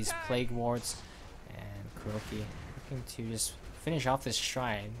Pit of these Plague Wards, and Kuroki looking to just finish off this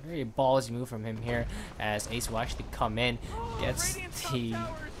shrine. Very ballsy move from him here, as Ace will actually come in, gets the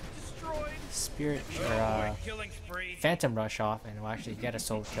Spirit or Phantom Rush off, and we'll actually get a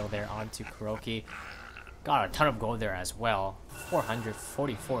solo kill there onto Kuroki. Got a ton of gold there as well.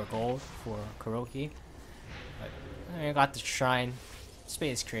 444 gold for Kuroki. But I mean, got the shrine.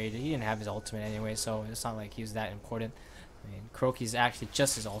 Space created. He didn't have his ultimate anyway, so it's not like he was that important. I mean, Kuroki's actually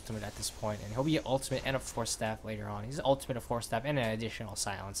just his ultimate at this point, and he'll be an ultimate and a force staff later on. He's an ultimate, a force staff, and an additional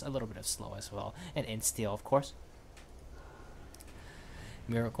silence, a little bit of slow as well, and insta, of course.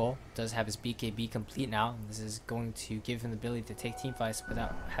 Miracle does have his BKB complete now. This is going to give him the ability to take team fights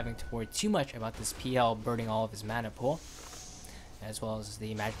without having to worry too much about this PL burning all of his mana pool, as well as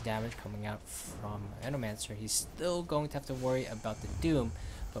the magic damage coming out from Venomancer. He's still going to have to worry about the Doom,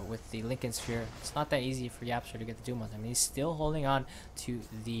 but with the Lincoln Sphere, it's not that easy for Yapster to get the Doom on him. He's still holding on to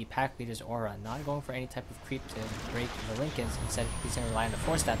the pack leader's aura, not going for any type of creep to break the Lincolns. Instead, he's going to rely on the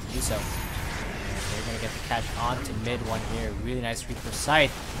force stat to do so. They're going to get the catch onto mid one here. Really nice Reaper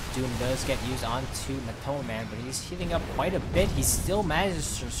sight. Doom does get used onto Matoma Man, but he's healing up quite a bit. He still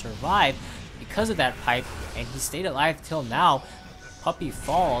manages to survive because of that pipe, and he stayed alive till now. Puppy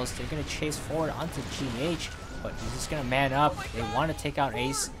falls. They're going to chase forward onto GH, but he's just going to man up. They want to take out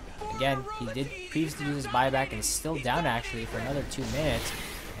Ace. Again, he did previously use his buyback and is still down actually for another 2 minutes.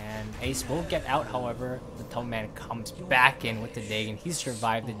 And Ace will get out, however. The Tome Man comes back in with the dig, and he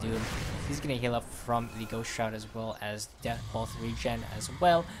survived the Doom. He's going to heal up from the Ghost Shroud as well as Death Pulse regen as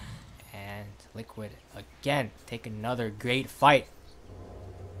well. And Liquid, again, take another great fight.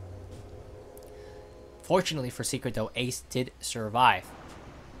 Fortunately for Secret, though, Ace did survive.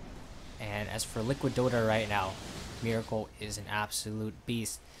 And as for Liquid Dota right now, Miracle is an absolute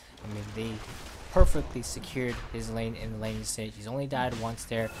beast. I mean, they perfectly secured his lane in the laning stage. He's only died once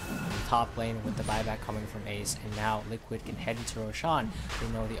there in the top lane with the buyback coming from Ace, and now Liquid can head into Roshan. They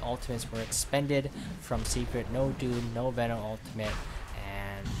know the ultimates were expended from Secret. No Doom, no Venom ultimate,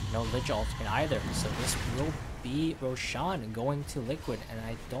 and no Lich ultimate either. So this will be Roshan going to Liquid, and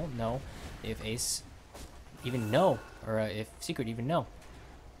I don't know if Ace even know, or if Secret even know.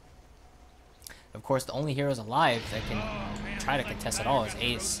 Of course, the only heroes alive that can try to contest at all is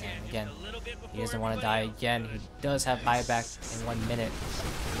Ace, and again, he doesn't want to die again. He does have buyback in 1 minute.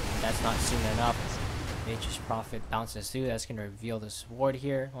 That's not soon enough. Nature's Prophet bounces through. That's going to reveal the sword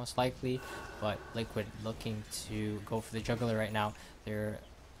here, most likely. But Liquid looking to go for the juggler right now. They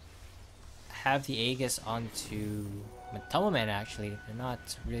have the Aegis onto Matoma Man, actually. They're not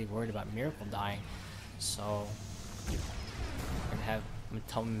really worried about Miracle dying. So, we're going to have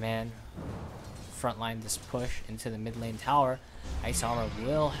Matoma Man frontline this push into the mid lane tower. Ice Armor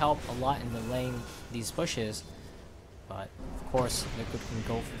will help a lot in delaying these pushes, but of course Liquid can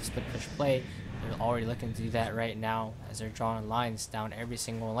go for the split push play. They're already looking to do that right now as they're drawing lines down every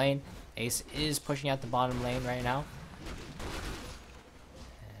single lane. Ace is pushing out the bottom lane right now,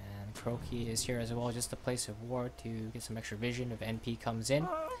 and Kuroki is here as well, just a place of ward to get some extra vision if NP comes in.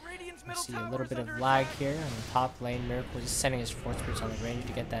 We see a little bit of lag here on the top lane. Miracle is sending his Force Spirits on the range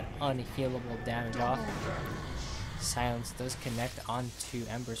to get that unhealable damage off. Silence does connect onto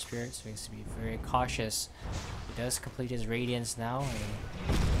Ember Spirit, so he has to be very cautious. He does complete his Radiance now,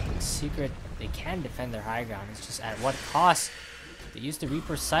 and Secret, they can defend their high ground. It's just at what cost? They used the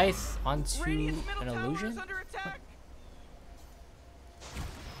Reaper Scythe onto an illusion?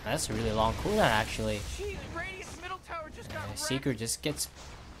 That's a really long cooldown actually. Secret just gets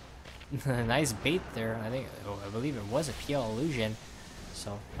a nice bait there. I believe it was a PL illusion.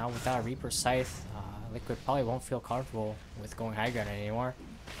 So now without a Reaper Scythe, Liquid probably won't feel comfortable with going high ground anymore.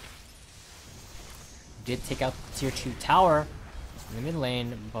 Did take out the tier 2 tower in the mid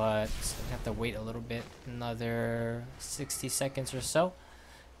lane, but still have to wait a little bit, another 60 seconds or so.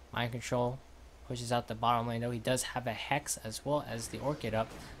 Mind Control pushes out the bottom lane, though. He does have a Hex as well as the Orchid up,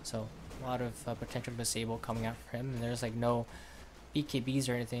 so a lot of potential disable coming out for him. And there's like no BKBs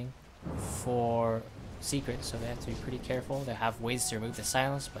or anything for Secret, so they have to be pretty careful. They have ways to remove the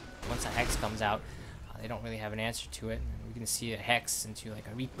silence, but once a Hex comes out, they don't really have an answer to it. And we can see a Hex into like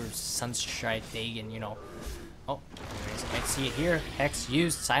a Reaper Sunstrike Dagon, you know. Oh, anyways, I might see it here. Hex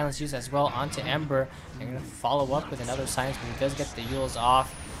used, silence used as well onto Ember. They're gonna follow up with another silence, but he does get the Yules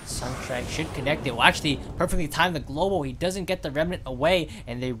off. Sunstrike should connect it. Will actually perfectly time the global. He doesn't get the remnant away,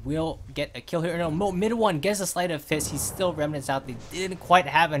 and they will get a kill here. No, mid one gets a sleight of fist. He's still remnants out. They didn't quite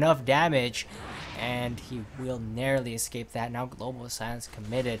have enough damage, and he will narrowly escape that. Now global silence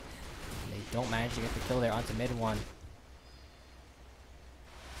committed. They don't manage to get the kill there onto mid one.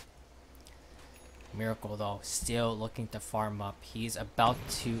 Miracle, though, still looking to farm up. He's about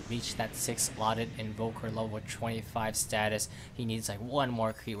to reach that 6 slotted Invoker level 25 status. He needs like one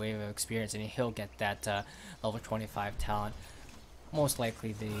more creep wave of experience, and he'll get that level 25 talent. most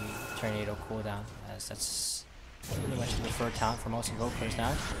likely the tornado cooldown, as that's pretty much the preferred talent for most invokers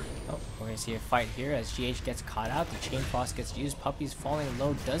now. Oh, we're gonna see a fight here as GH gets caught out. The Chain Frost gets used. Puppy's falling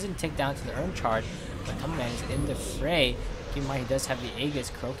low, doesn't tick down to the Urn Charge, but Tumbleman is in the fray. Keep in mind, he does have the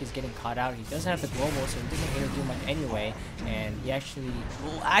Aegis. Kuroki's getting caught out. He doesn't have the global, so he doesn't need to do much anyway. And he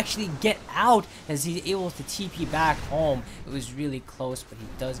will actually get out as he's able to TP back home. It was really close, but he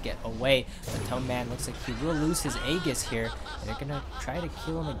does get away. The Tumbleman looks like he will lose his Aegis here. And they're gonna try to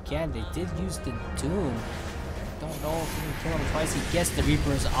kill him again. They did use the Doom. Don't know if he can kill him twice. He gets the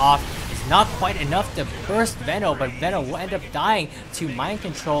Reapers off. It's not quite enough to burst Venno, but Venno will end up dying to Mind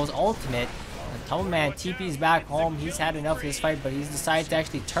Control's ultimate. Tumbleman TP's back home. He's had enough of this fight, but he's decided to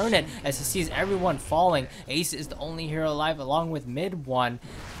actually turn it as he sees everyone falling. Ace is the only hero alive along with Mid One.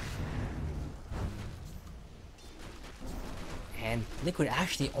 And Liquid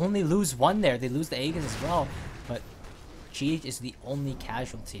actually only lose one there. They lose the Aegis as well, but GH is the only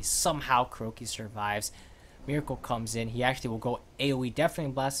casualty. Somehow Kuroki survives. Miracle comes in. He actually will go AoE definitely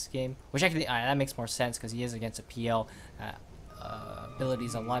in Blast's game, which actually that makes more sense because he is against a PL. Ability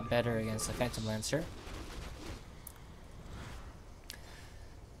is a lot better against the Phantom Lancer.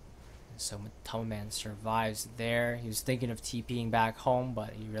 So Tumbleman survives there. He was thinking of TPing back home,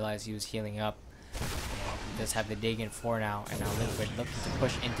 but he realized he was healing up. He does have the Dagon 4 now, and now Liquid looking to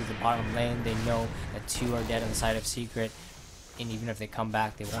push into the bottom lane. They know that 2 are dead on the side of Secret, and even if they come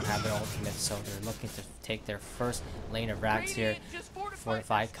back, they won't have their ultimate, so they're looking to take their first lane of Rax here.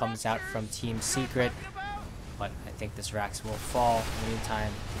 Fortify comes out from Team Secret, but I think this Rax will fall. In the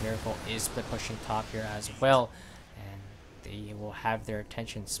meantime, Miracle is split pushing top here as well, and they will have their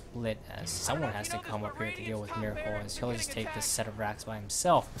attention split as someone has to come up here to deal with Miracle, as he'll just take this set of Rax by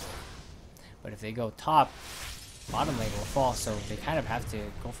himself. But if they go top, bottom lane will fall, so they kind of have to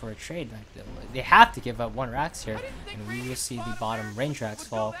go for a trade. Like, they have to give up 1 Rax here, and we will see the bottom range Rax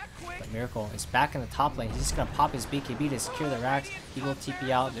fall. But Miracle is back in the top lane. He's just going to pop his BKB to secure the Rax. He will TP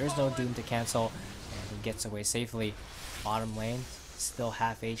out. There's no Doom to cancel. He gets away safely. Bottom lane, still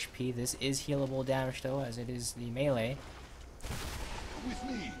half HP. This is healable damage though, as it is the melee.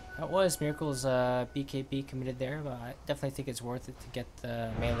 That was Miracle's BKB committed there, but I definitely think it's worth it to get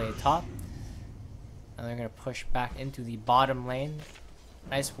the melee top. And they're going to push back into the bottom lane.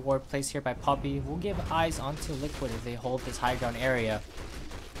 Nice ward placed here by Puppy. We'll give eyes onto Liquid if they hold this high ground area.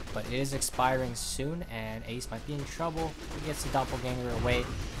 But it is expiring soon, and Ace might be in trouble. He gets the doppelganger away.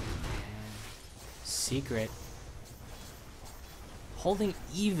 Secret holding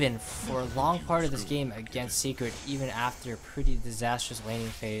even for a long part of this game against Secret, even after a pretty disastrous laning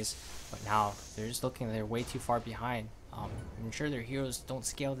phase. But now they're just looking, they're way too far behind. I'm sure their heroes don't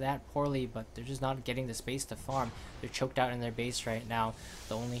scale that poorly, but they're just not getting the space to farm. They're choked out in their base right now.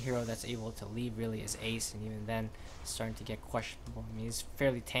 The only hero that's able to leave really is Ace, and even then it's starting to get questionable. I mean, he's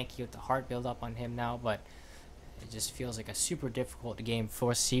fairly tanky with the heart build up on him now, but it just feels like a super difficult game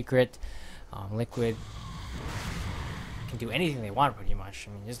for Secret. Liquid can do anything they want pretty much.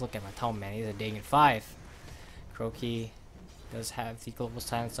 I mean, just look at my Tumbleman. He's a Dagon 5. Kuroki does have the global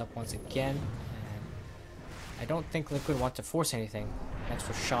silence up once again, and I don't think Liquid want to force anything. Next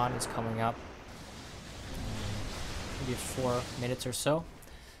for Sean is coming up. Maybe 4 minutes or so.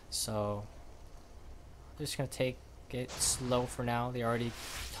 So they're just gonna take it slow for now. They already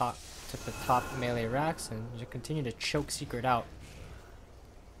took the top melee Rax and just continue to choke Secret out.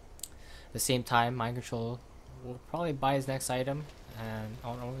 At the same time, Mind Control will probably buy his next item, and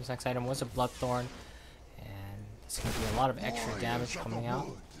his next item was a Bloodthorn, and it's going to be a lot of extra damage coming out.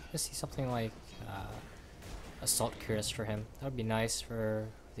 Let's see something like Assault Cuirass for him. That would be nice for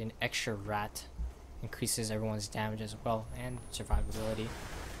the extra rat. Increases everyone's damage as well, and survivability.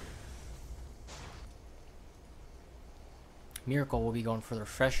 Miracle will be going for the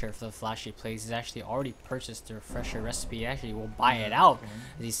refresher for the flashy plays. He's actually already purchased the refresher recipe. He actually will buy it out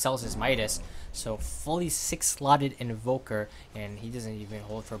as he sells his Midas. So fully 6-slotted invoker, and he doesn't even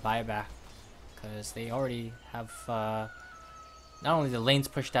hold for buyback because they already have not only the lanes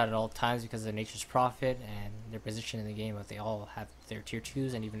pushed out at all times because of Nature's Prophet and their position in the game, but they all have their tier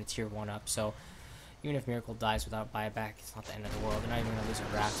 2s and even a tier 1 up. So even if Miracle dies without buyback, it's not the end of the world. They're not even going to lose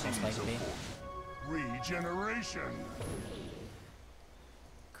a Rax most likely. Regeneration.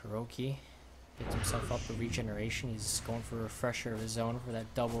 Kuroki gets himself up for regeneration. He's going for a refresher of his own for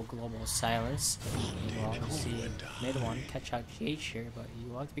that double global silence. Meanwhile, we see Mid One catch out GH here, but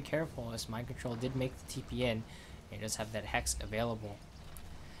you will have to be careful as Mind Control did make the TP in. And he does have that Hex available.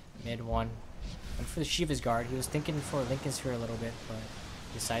 Mid One went for the Shiva's Guard. He was thinking for Lincoln Sphere a little bit, but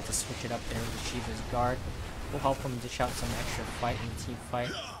decided to switch it up there with the Shiva's Guard. Will help him dish out some extra fight in the team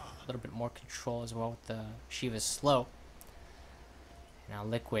fight. A little bit more control as well with the Shiva's Slow. Now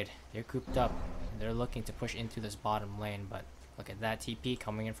Liquid, they're grouped up. And they're looking to push into this bottom lane, but look at that TP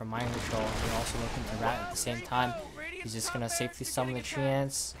coming in from mind control. They're also looking to rat at the same time. He's just gonna safely summon the tree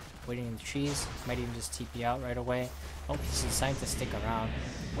ants, waiting in the trees. Might even just TP out right away. Oh, he's deciding to stick around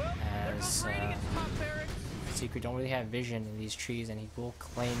as Secret don't really have vision in these trees, and he will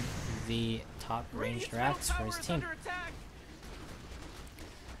claim the top ranged racks for his team.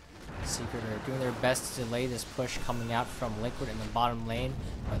 Secret are doing their best to delay this push coming out from Liquid in the bottom lane,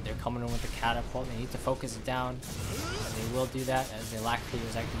 but they're coming in with the catapult. They need to focus it down. They will do that as the Alacrity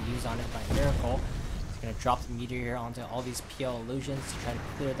was actually used on it by Miracle. He's going to drop the meteor here onto all these PL illusions to try to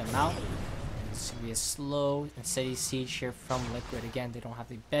clear them out. And it's going to be a slow and steady siege here from Liquid. Again, they don't have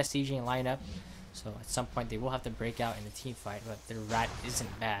the best sieging lineup, so at some point they will have to break out in the team fight, but their rat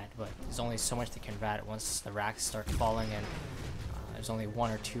isn't bad, but there's only so much they can rat once the racks start falling and there's only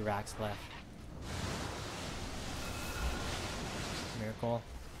 1 or 2 racks left. Miracle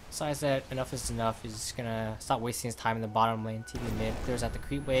decides that enough is enough. He's just gonna stop wasting his time in the bottom lane. TP mid clears out the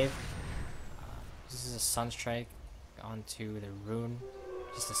creep wave. This is a Sunstrike onto the rune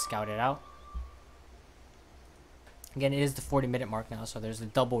just to scout it out. Again, it is the 40-minute mark now, so there's a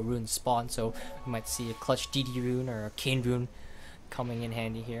double rune spawn, so we might see a clutch DD rune or a Cane rune coming in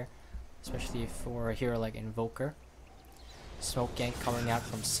handy here, especially for a hero like Invoker. Smoke gank coming out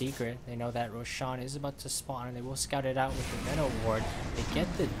from Secret. They know that Roshan is about to spawn, and they will scout it out with the Venom Ward. They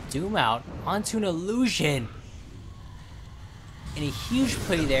get the Doom out onto an illusion. And a huge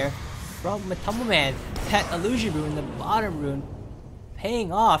play there from Matamoman. That illusion rune, the bottom rune,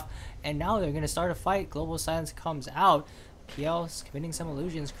 paying off. And now they're going to start a fight. Global Silence comes out. PL's committing some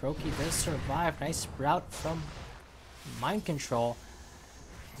illusions. Kuroki does survive. Nice sprout from Mind Control.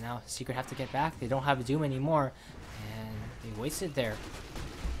 And now Secret have to get back. They don't have a Doom anymore. And they wasted there.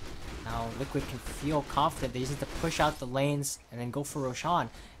 Now Liquid can feel confident. They just need to push out the lanes and then go for Roshan.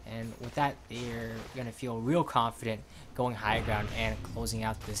 And with that, they're going to feel real confident going high ground and closing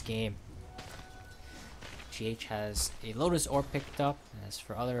out this game. GH has a Lotus Orb picked up. As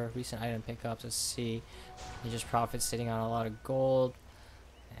for other recent item pickups, let's see. Nature's Prophet sitting on a lot of gold.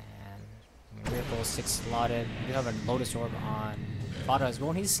 And Miracle 6 slotted. We do have a Lotus Orb on Fada as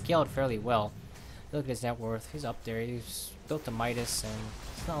well. And he's scaled fairly well. Look at his net worth. He's up there. He's built to Midas, and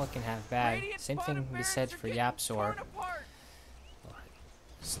it's not looking half bad. Same thing can be said for Yapsor.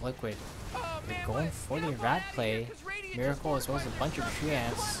 It's Liquid. They're going for the rat play. Miracle as well as a bunch of tree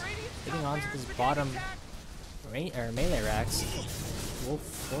ants hitting onto this bottom melee racks. Will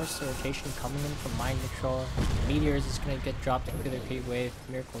force the rotation coming in from Mind Control. Meteor is just going to get dropped into the creep wave.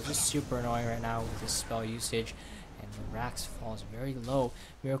 Miracle is just super annoying right now with his spell usage. And the racks falls very low.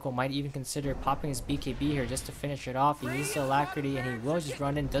 Miracle might even consider popping his BKB here just to finish it off. He needs the Alacrity, and he will just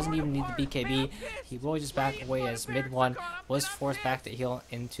run in. Doesn't even need the BKB. He will just back away as mid one was forced back to heal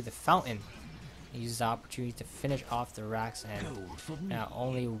into the fountain. He uses the opportunity to finish off the racks, and now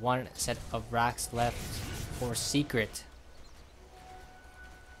only 1 set of racks left for Secret.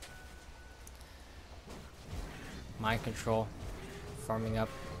 Mind Control farming up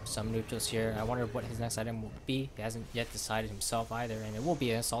some neutrals here. I wonder what his next item will be. He hasn't yet decided himself either, and it will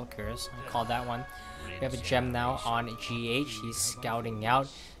be an Assault Cuirass. I called that one. We have a gem now on GH. He's scouting out,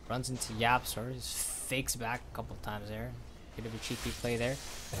 runs into Yaps, or just fakes back a couple times there. Bit of a cheeky play there.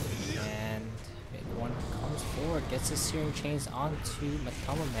 And mid one comes forward, gets his Searing Chains onto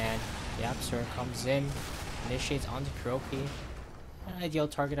Matama-man. Yapsor comes in, initiates onto Kuroki. An ideal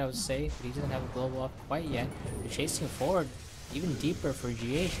target, I would say, but he doesn't have a global up quite yet. They're chasing forward even deeper for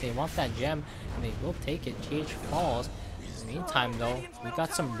GH. They want that gem, and they will take it. GH falls. In the meantime, though, we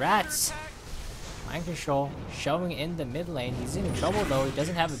got some rats. Mind Control showing in the mid lane. He's in trouble, though. He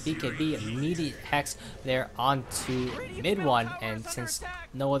doesn't have a BKB. Immediate hex there onto mid one, and since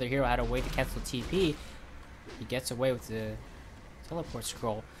no other hero had a way to cancel TP, he gets away with the teleport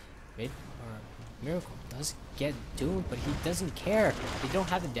scroll. Miracle does get doomed, but he doesn't care. They don't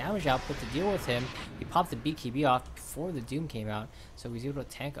have the damage output to deal with him. He popped the BKB off before the Doom came out, so he was able to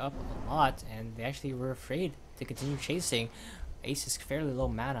tank up a lot, and they actually were afraid to continue chasing. Ace is fairly low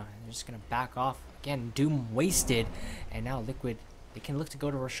mana, and they're just going to back off. Again, Doom wasted, and now Liquid, they can look to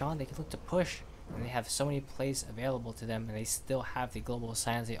go to Roshan, they can look to push, and they have so many plays available to them, and they still have the Global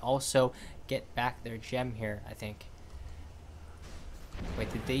Silence. They also get back their gem here, I think.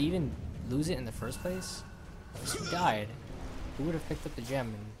 Wait, did they even lose it in the first place? Who died? Who would have picked up the gem?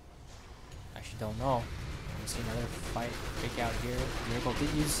 And I actually don't know. We see another fight break out here. Miracle did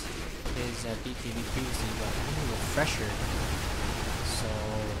use his BKB previously, but only a refresher. So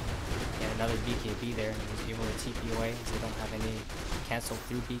yeah, another BKB there, and he was able to TP away as they don't have any cancel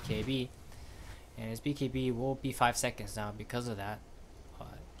through BKB. And his BKB will be 5 seconds now because of that.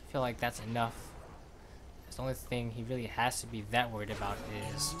 feel like that's enough. The only thing he really has to be that worried about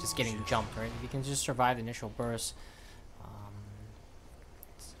is just getting jumped, right? If he can just survive the initial burst,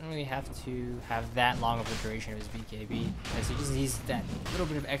 doesn't really have to have that long of a duration of his BKB, because he just needs that little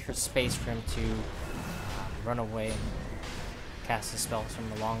bit of extra space for him to run away and cast his spells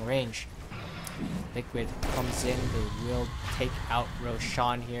from a long range. Liquid comes in, they will take out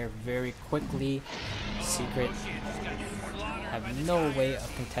Roshan here very quickly. Secret have no way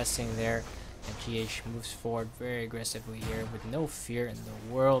of contesting there, and GH moves forward very aggressively here with no fear in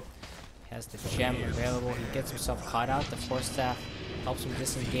the world. He has the gem available, he gets himself caught out, the Force Staff helps him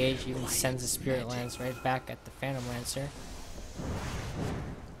disengage, even sends the Spirit Lance right back at the Phantom Lancer.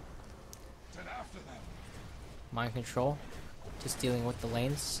 Mind control, just dealing with the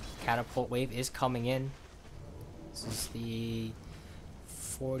lanes. Catapult wave is coming in. This is the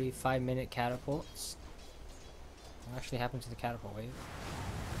 45-minute catapults. What actually happened to the catapult wave?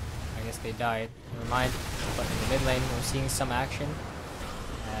 I guess they died. Never mind. But in the mid lane, we're seeing some action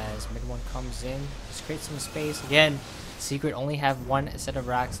as mid one comes in. Just create some space. Again, Secret only have one set of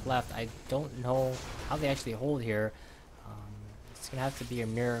racks left. I don't know how they actually hold here. It's gonna have to be a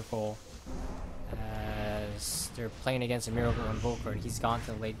miracle, as they're playing against a Miracle Invoker. He's gone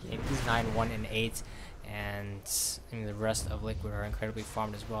to the late game. He's 9-1 and 8, and I mean, the rest of Liquid are incredibly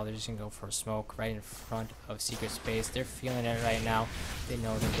farmed as well. They're just gonna go for a smoke right in front of Secret space. They're feeling it right now. They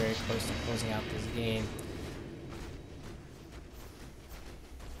know they're very close to closing out this game.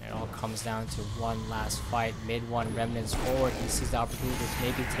 It all comes down to one last fight. Mid one remnants forward. He sees the opportunity to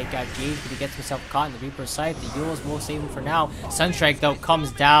maybe take out Gage, but he gets himself caught in the Reaper sight. The Euls will save him for now. Sunstrike though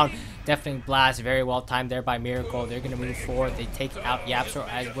comes down. Deafening Blast, very well timed there by Miracle. They're going to move forward. They take out Yapsor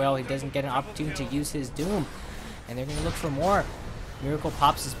as well. He doesn't get an opportunity to use his Doom, and they're going to look for more. Miracle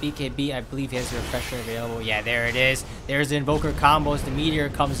pops his BKB. I believe he has the Refresher available. Yeah, there it is. There's the Invoker combos. The Meteor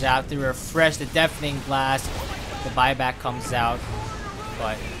comes out. The Refresh, the Deafening Blast. The buyback comes out,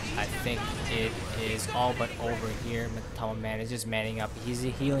 but I think it is all but over here. Matama Man is just manning up. He's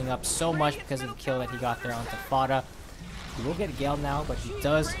healing up so much because of the kill that he got there on Tafada. He will get Gale now, but he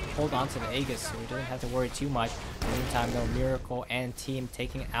does hold on to the Aegis, so he doesn't have to worry too much. In the meantime, though, Miracle and team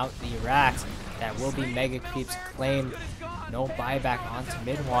taking out the racks. That will be Mega Creeps claimed. No buyback onto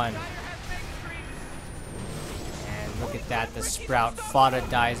mid one. And look at that, the Sprout. Fada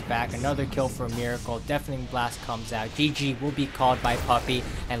dies back. Another kill for Miracle. Deafening Blast comes out. GG will be called by Puppey,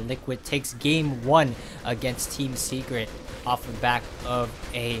 and Liquid takes game 1 against Team Secret off the back of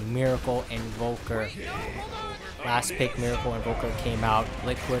a Miracle Invoker. Last pick, Miracle Invoker came out.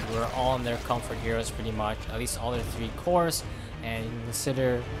 Liquid were all in their comfort heroes pretty much, at least all their 3 cores, and you can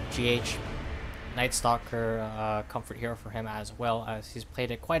consider GH Night Stalker comfort hero for him as well, as he's played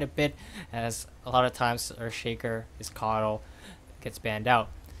it quite a bit, as a lot of times Earthshaker, his Coddle, gets banned out.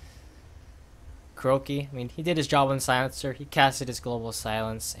 Kuroki, I mean, he did his job on Silencer, he casted his Global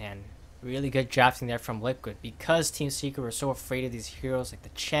Silence, and really good drafting there from Liquid, because Team Secret were so afraid of these heroes like the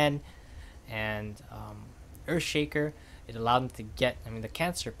Chen and Earthshaker. It allowed them to get, I mean, the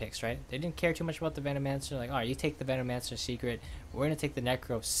Cancer picks, right? They didn't care too much about the Venomancer. Like, alright, you take the Venomancer Secret. We're going to take the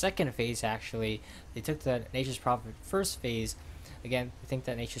Necro second phase, actually. They took the Nature's Prophet first phase. Again, we think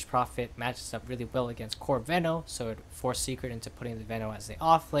that Nature's Prophet matches up really well against core Veno, so it forced Secret into putting the Veno as the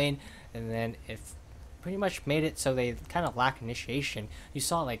off lane, and then it pretty much made it so they kind of lack initiation. You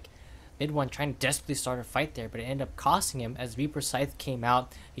saw, like, mid one trying to desperately start a fight there, but it ended up costing him as Reaper Scythe came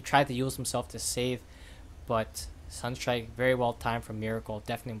out. He tried to use himself to save, but Sunstrike very well timed from Miracle,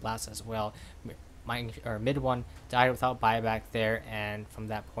 Deafening Blast as well. Mid one died without buyback there, and from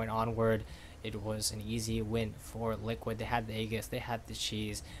that point onward, it was an easy win for Liquid. They had the Aegis, they had the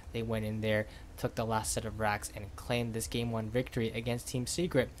cheese, they went in there, took the last set of racks, and claimed this game 1 victory against Team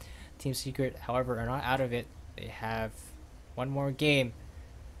Secret. Team Secret, however, are not out of it. They have one more game,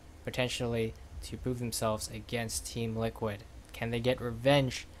 potentially, to prove themselves against Team Liquid. Can they get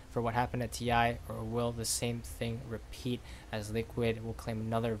revenge for what happened at TI, or will the same thing repeat as Liquid will claim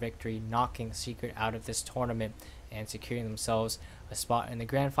another victory, knocking Secret out of this tournament and securing themselves a spot in the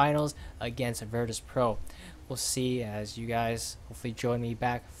grand finals against Virtus Pro? We'll see, as you guys hopefully join me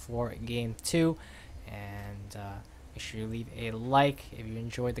back for game 2, and make sure you leave a like if you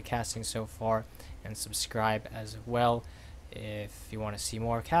enjoyed the casting so far, and subscribe as well if you want to see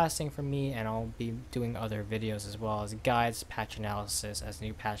more casting from me, and I'll be doing other videos as well as guides, patch analysis as the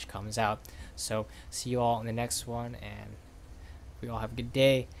new patch comes out. So see you all in the next one, and we all have a good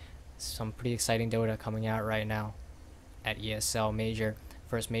day. Some pretty exciting Dota coming out right now at ESL Major,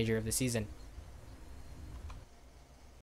 first major of the season.